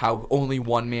and how only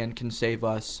one man can save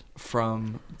us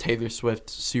from Taylor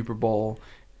Swift's Super Bowl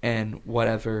and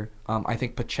whatever. I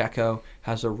think Pacheco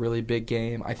has a really big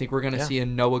game. I think we're going to see a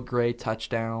Noah Gray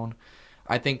touchdown.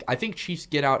 I think Chiefs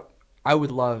get out. I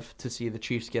would love to see the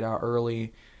Chiefs get out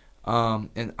early.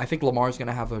 And I think Lamar's going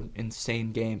to have an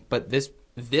insane game. But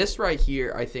this right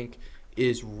here, I think,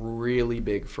 is really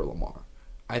big for Lamar.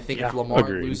 I think if Lamar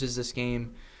loses this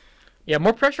game, Yeah,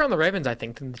 more pressure on the Ravens, I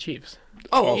think, than the Chiefs.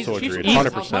 Oh, Also Chiefs agreed. are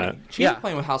 100%. Chiefs Yeah. are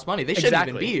playing with house money. They shouldn't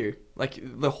even Exactly. be here. Like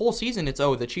the whole season, it's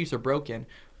the Chiefs are broken.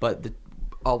 But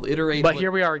I'll iterate. But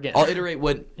here we are again. I'll reiterate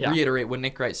Yeah. what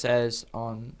Nick Wright says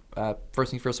on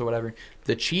First Things First or whatever.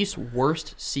 The Chiefs'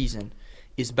 worst season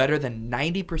is better than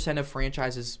 90% of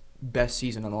franchises' best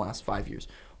season in the last 5 years.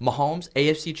 Mahomes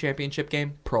AFC Championship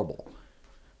game, Pro Bowl.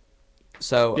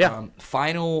 So Yeah.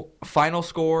 Final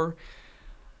score.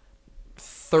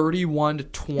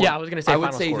 31-20. Yeah, I was gonna say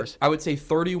final scores. I would say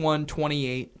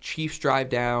 31-28. Chiefs drive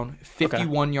down.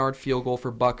 51-yard field goal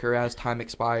for Bucker as time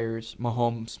expires.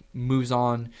 Mahomes moves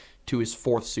on to his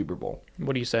 4th Super Bowl.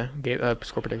 What do you say?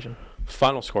 Score prediction.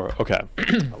 Final score. Okay.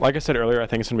 Like I said earlier, I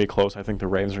think it's going to be close. I think the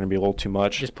Ravens are going to be a little too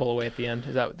much. Just pull away at the end.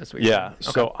 That's what you're Yeah.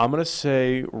 saying? So I'm going to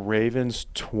say Ravens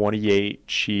 28,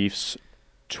 Chiefs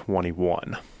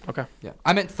 21. Okay. Yeah,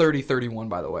 I meant 30-31,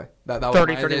 by the way. That was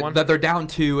 30-31? that they're down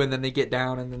 2 and then they get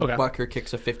down and then Okay. Bucker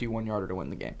kicks a 51-yarder to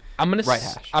win the game. I'm gonna Right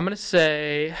hash. I'm gonna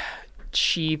say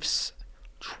Chiefs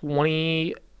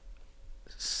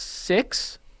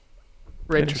 26.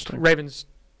 Interesting. Ravens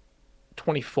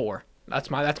 24. That's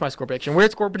my score prediction.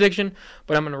 Weird score prediction,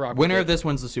 but I'm gonna rock. Winner with of this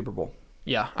wins the Super Bowl.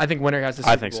 Yeah, I think winner has the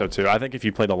Super I think Bowl. so too. I think if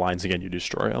you play the Lions again, you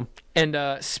destroy them. And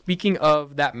speaking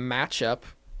of that matchup,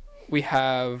 we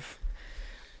have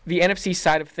the NFC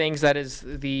side of things. That is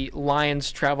the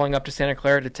Lions traveling up to Santa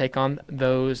Clara to take on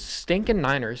those stinking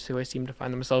Niners, who I seem to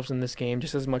find themselves in this game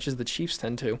just as much as the Chiefs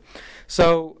tend to.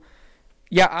 So,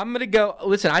 yeah, I'm going to go.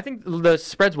 Listen, I think the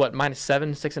spread's what,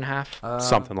 -7, 6.5?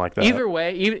 Something like that. Either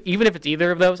way, even if it's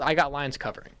either of those, I got Lions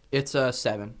covering. It's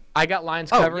 7. I got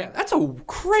Lions Oh, covering. yeah, that's a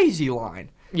crazy line.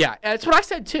 Yeah, that's what I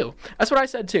said too.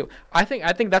 I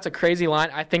think that's a crazy line.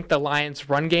 I think the Lions'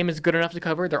 run game is good enough to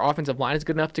cover. Their offensive line is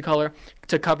good enough to cover.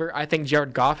 I think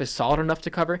Jared Goff is solid enough to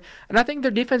cover, and I think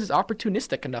their defense is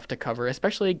opportunistic enough to cover,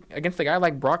 especially against a guy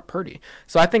like Brock Purdy.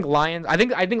 So I think Lions. I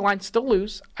think Lions still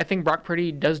lose. I think Brock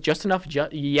Purdy does just enough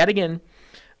yet again,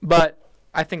 but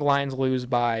I think Lions lose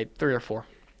by 3 or 4.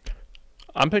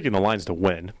 I'm picking the Lions to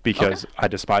win because I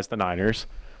despise the Niners.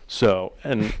 So,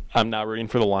 and I'm not rooting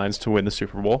for the Lions to win the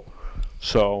Super Bowl.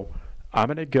 So, I'm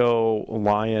going to go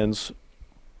Lions.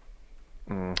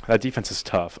 That defense is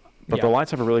tough. But Yeah. the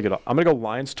Lions have a really good. I'm going to go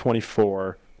Lions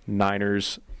 24,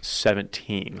 Niners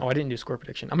 17. Oh, I didn't do score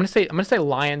prediction. I'm gonna say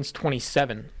Lions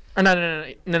 27. Or no.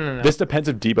 This depends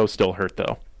if Debo's still hurt,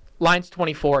 though. Lions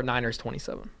 24, Niners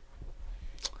 27.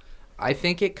 I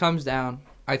think it comes down.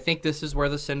 I think this is where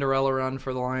the Cinderella run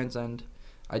for the Lions end.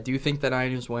 I do think the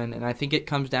Niners win, and I think it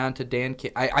comes down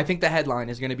to I think the headline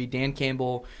is going to be Dan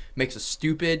Campbell makes a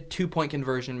stupid 2-point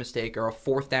conversion mistake or a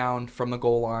 4th down from the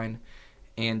goal line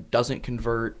and doesn't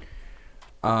convert.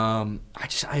 I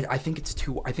think it's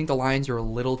too. I think the Lions are a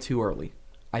little too early.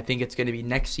 I think it's going to be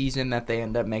next season that they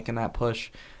end up making that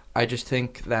push. I just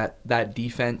think that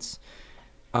defense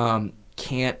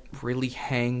can't really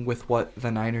hang with what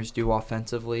the Niners do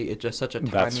offensively. It's just such a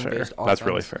That's fair. timing-based offense. That's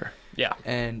really fair. Yeah.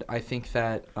 And I think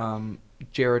that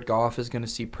Jared Goff is going to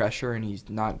see pressure, and he's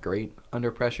not great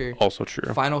under pressure. Also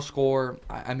true. Final score,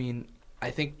 I think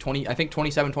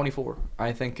 27-24.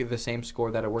 I think the same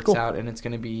score that it works out, and it's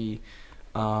going to be,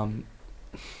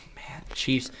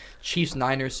 Chiefs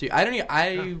Niners.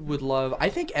 I would love. I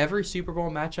think every Super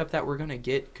Bowl matchup that we're going to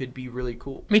get could be really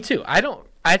cool. Me too.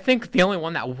 I think the only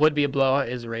one that would be a blowout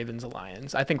is Ravens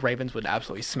Lions. I think Ravens would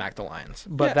absolutely smack the Lions,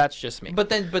 but Yeah. that's just me.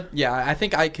 But yeah, I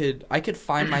think I could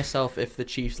find myself if the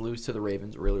Chiefs lose to the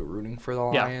Ravens really rooting for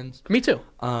the Yeah. Lions. Me too.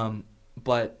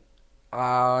 But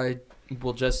I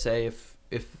will just say if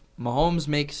Mahomes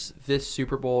makes this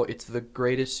Super Bowl, it's the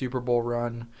greatest Super Bowl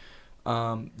run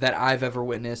that I've ever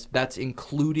witnessed. That's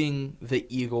including the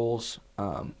Eagles.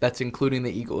 That's including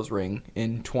the Eagles ring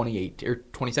in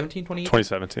 2017,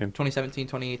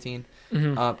 2018.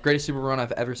 Greatest Super Bowl run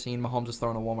I've ever seen. Mahomes is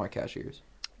throwing a Walmart cashiers.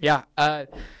 Yeah.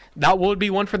 That would be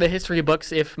one for the history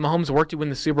books. If Mahomes were to win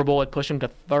the Super Bowl, it'd push him to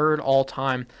 3rd all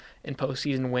time in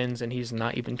postseason wins, and he's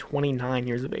not even 29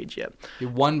 years of age yet.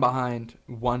 One behind.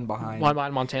 One behind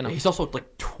Montana. He's also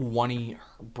like 20.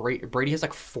 Brady has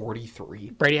like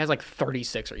 43. Brady has like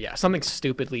 36 or something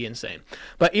stupidly insane.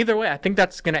 But either way, I think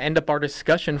that's going to end up our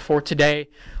discussion for today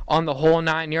on the whole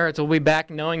 9 yards. We'll be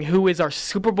back knowing who is our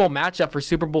Super Bowl matchup for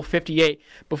Super Bowl 58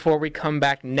 before we come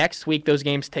back next week. Those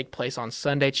games take place on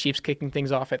Sunday. Chiefs kicking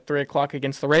things off at 3 o'clock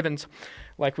against the Ravens,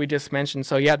 like we just mentioned.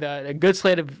 So yeah, a good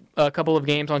slate of a couple of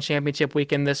games on championship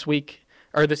weekend this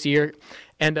year.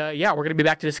 And we're going to be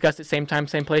back to discuss it same time,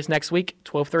 same place next week,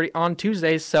 12:30 on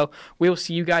Tuesdays. So we will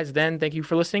see you guys then. Thank you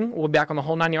for listening. We'll be back on the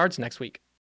whole 9 yards next week.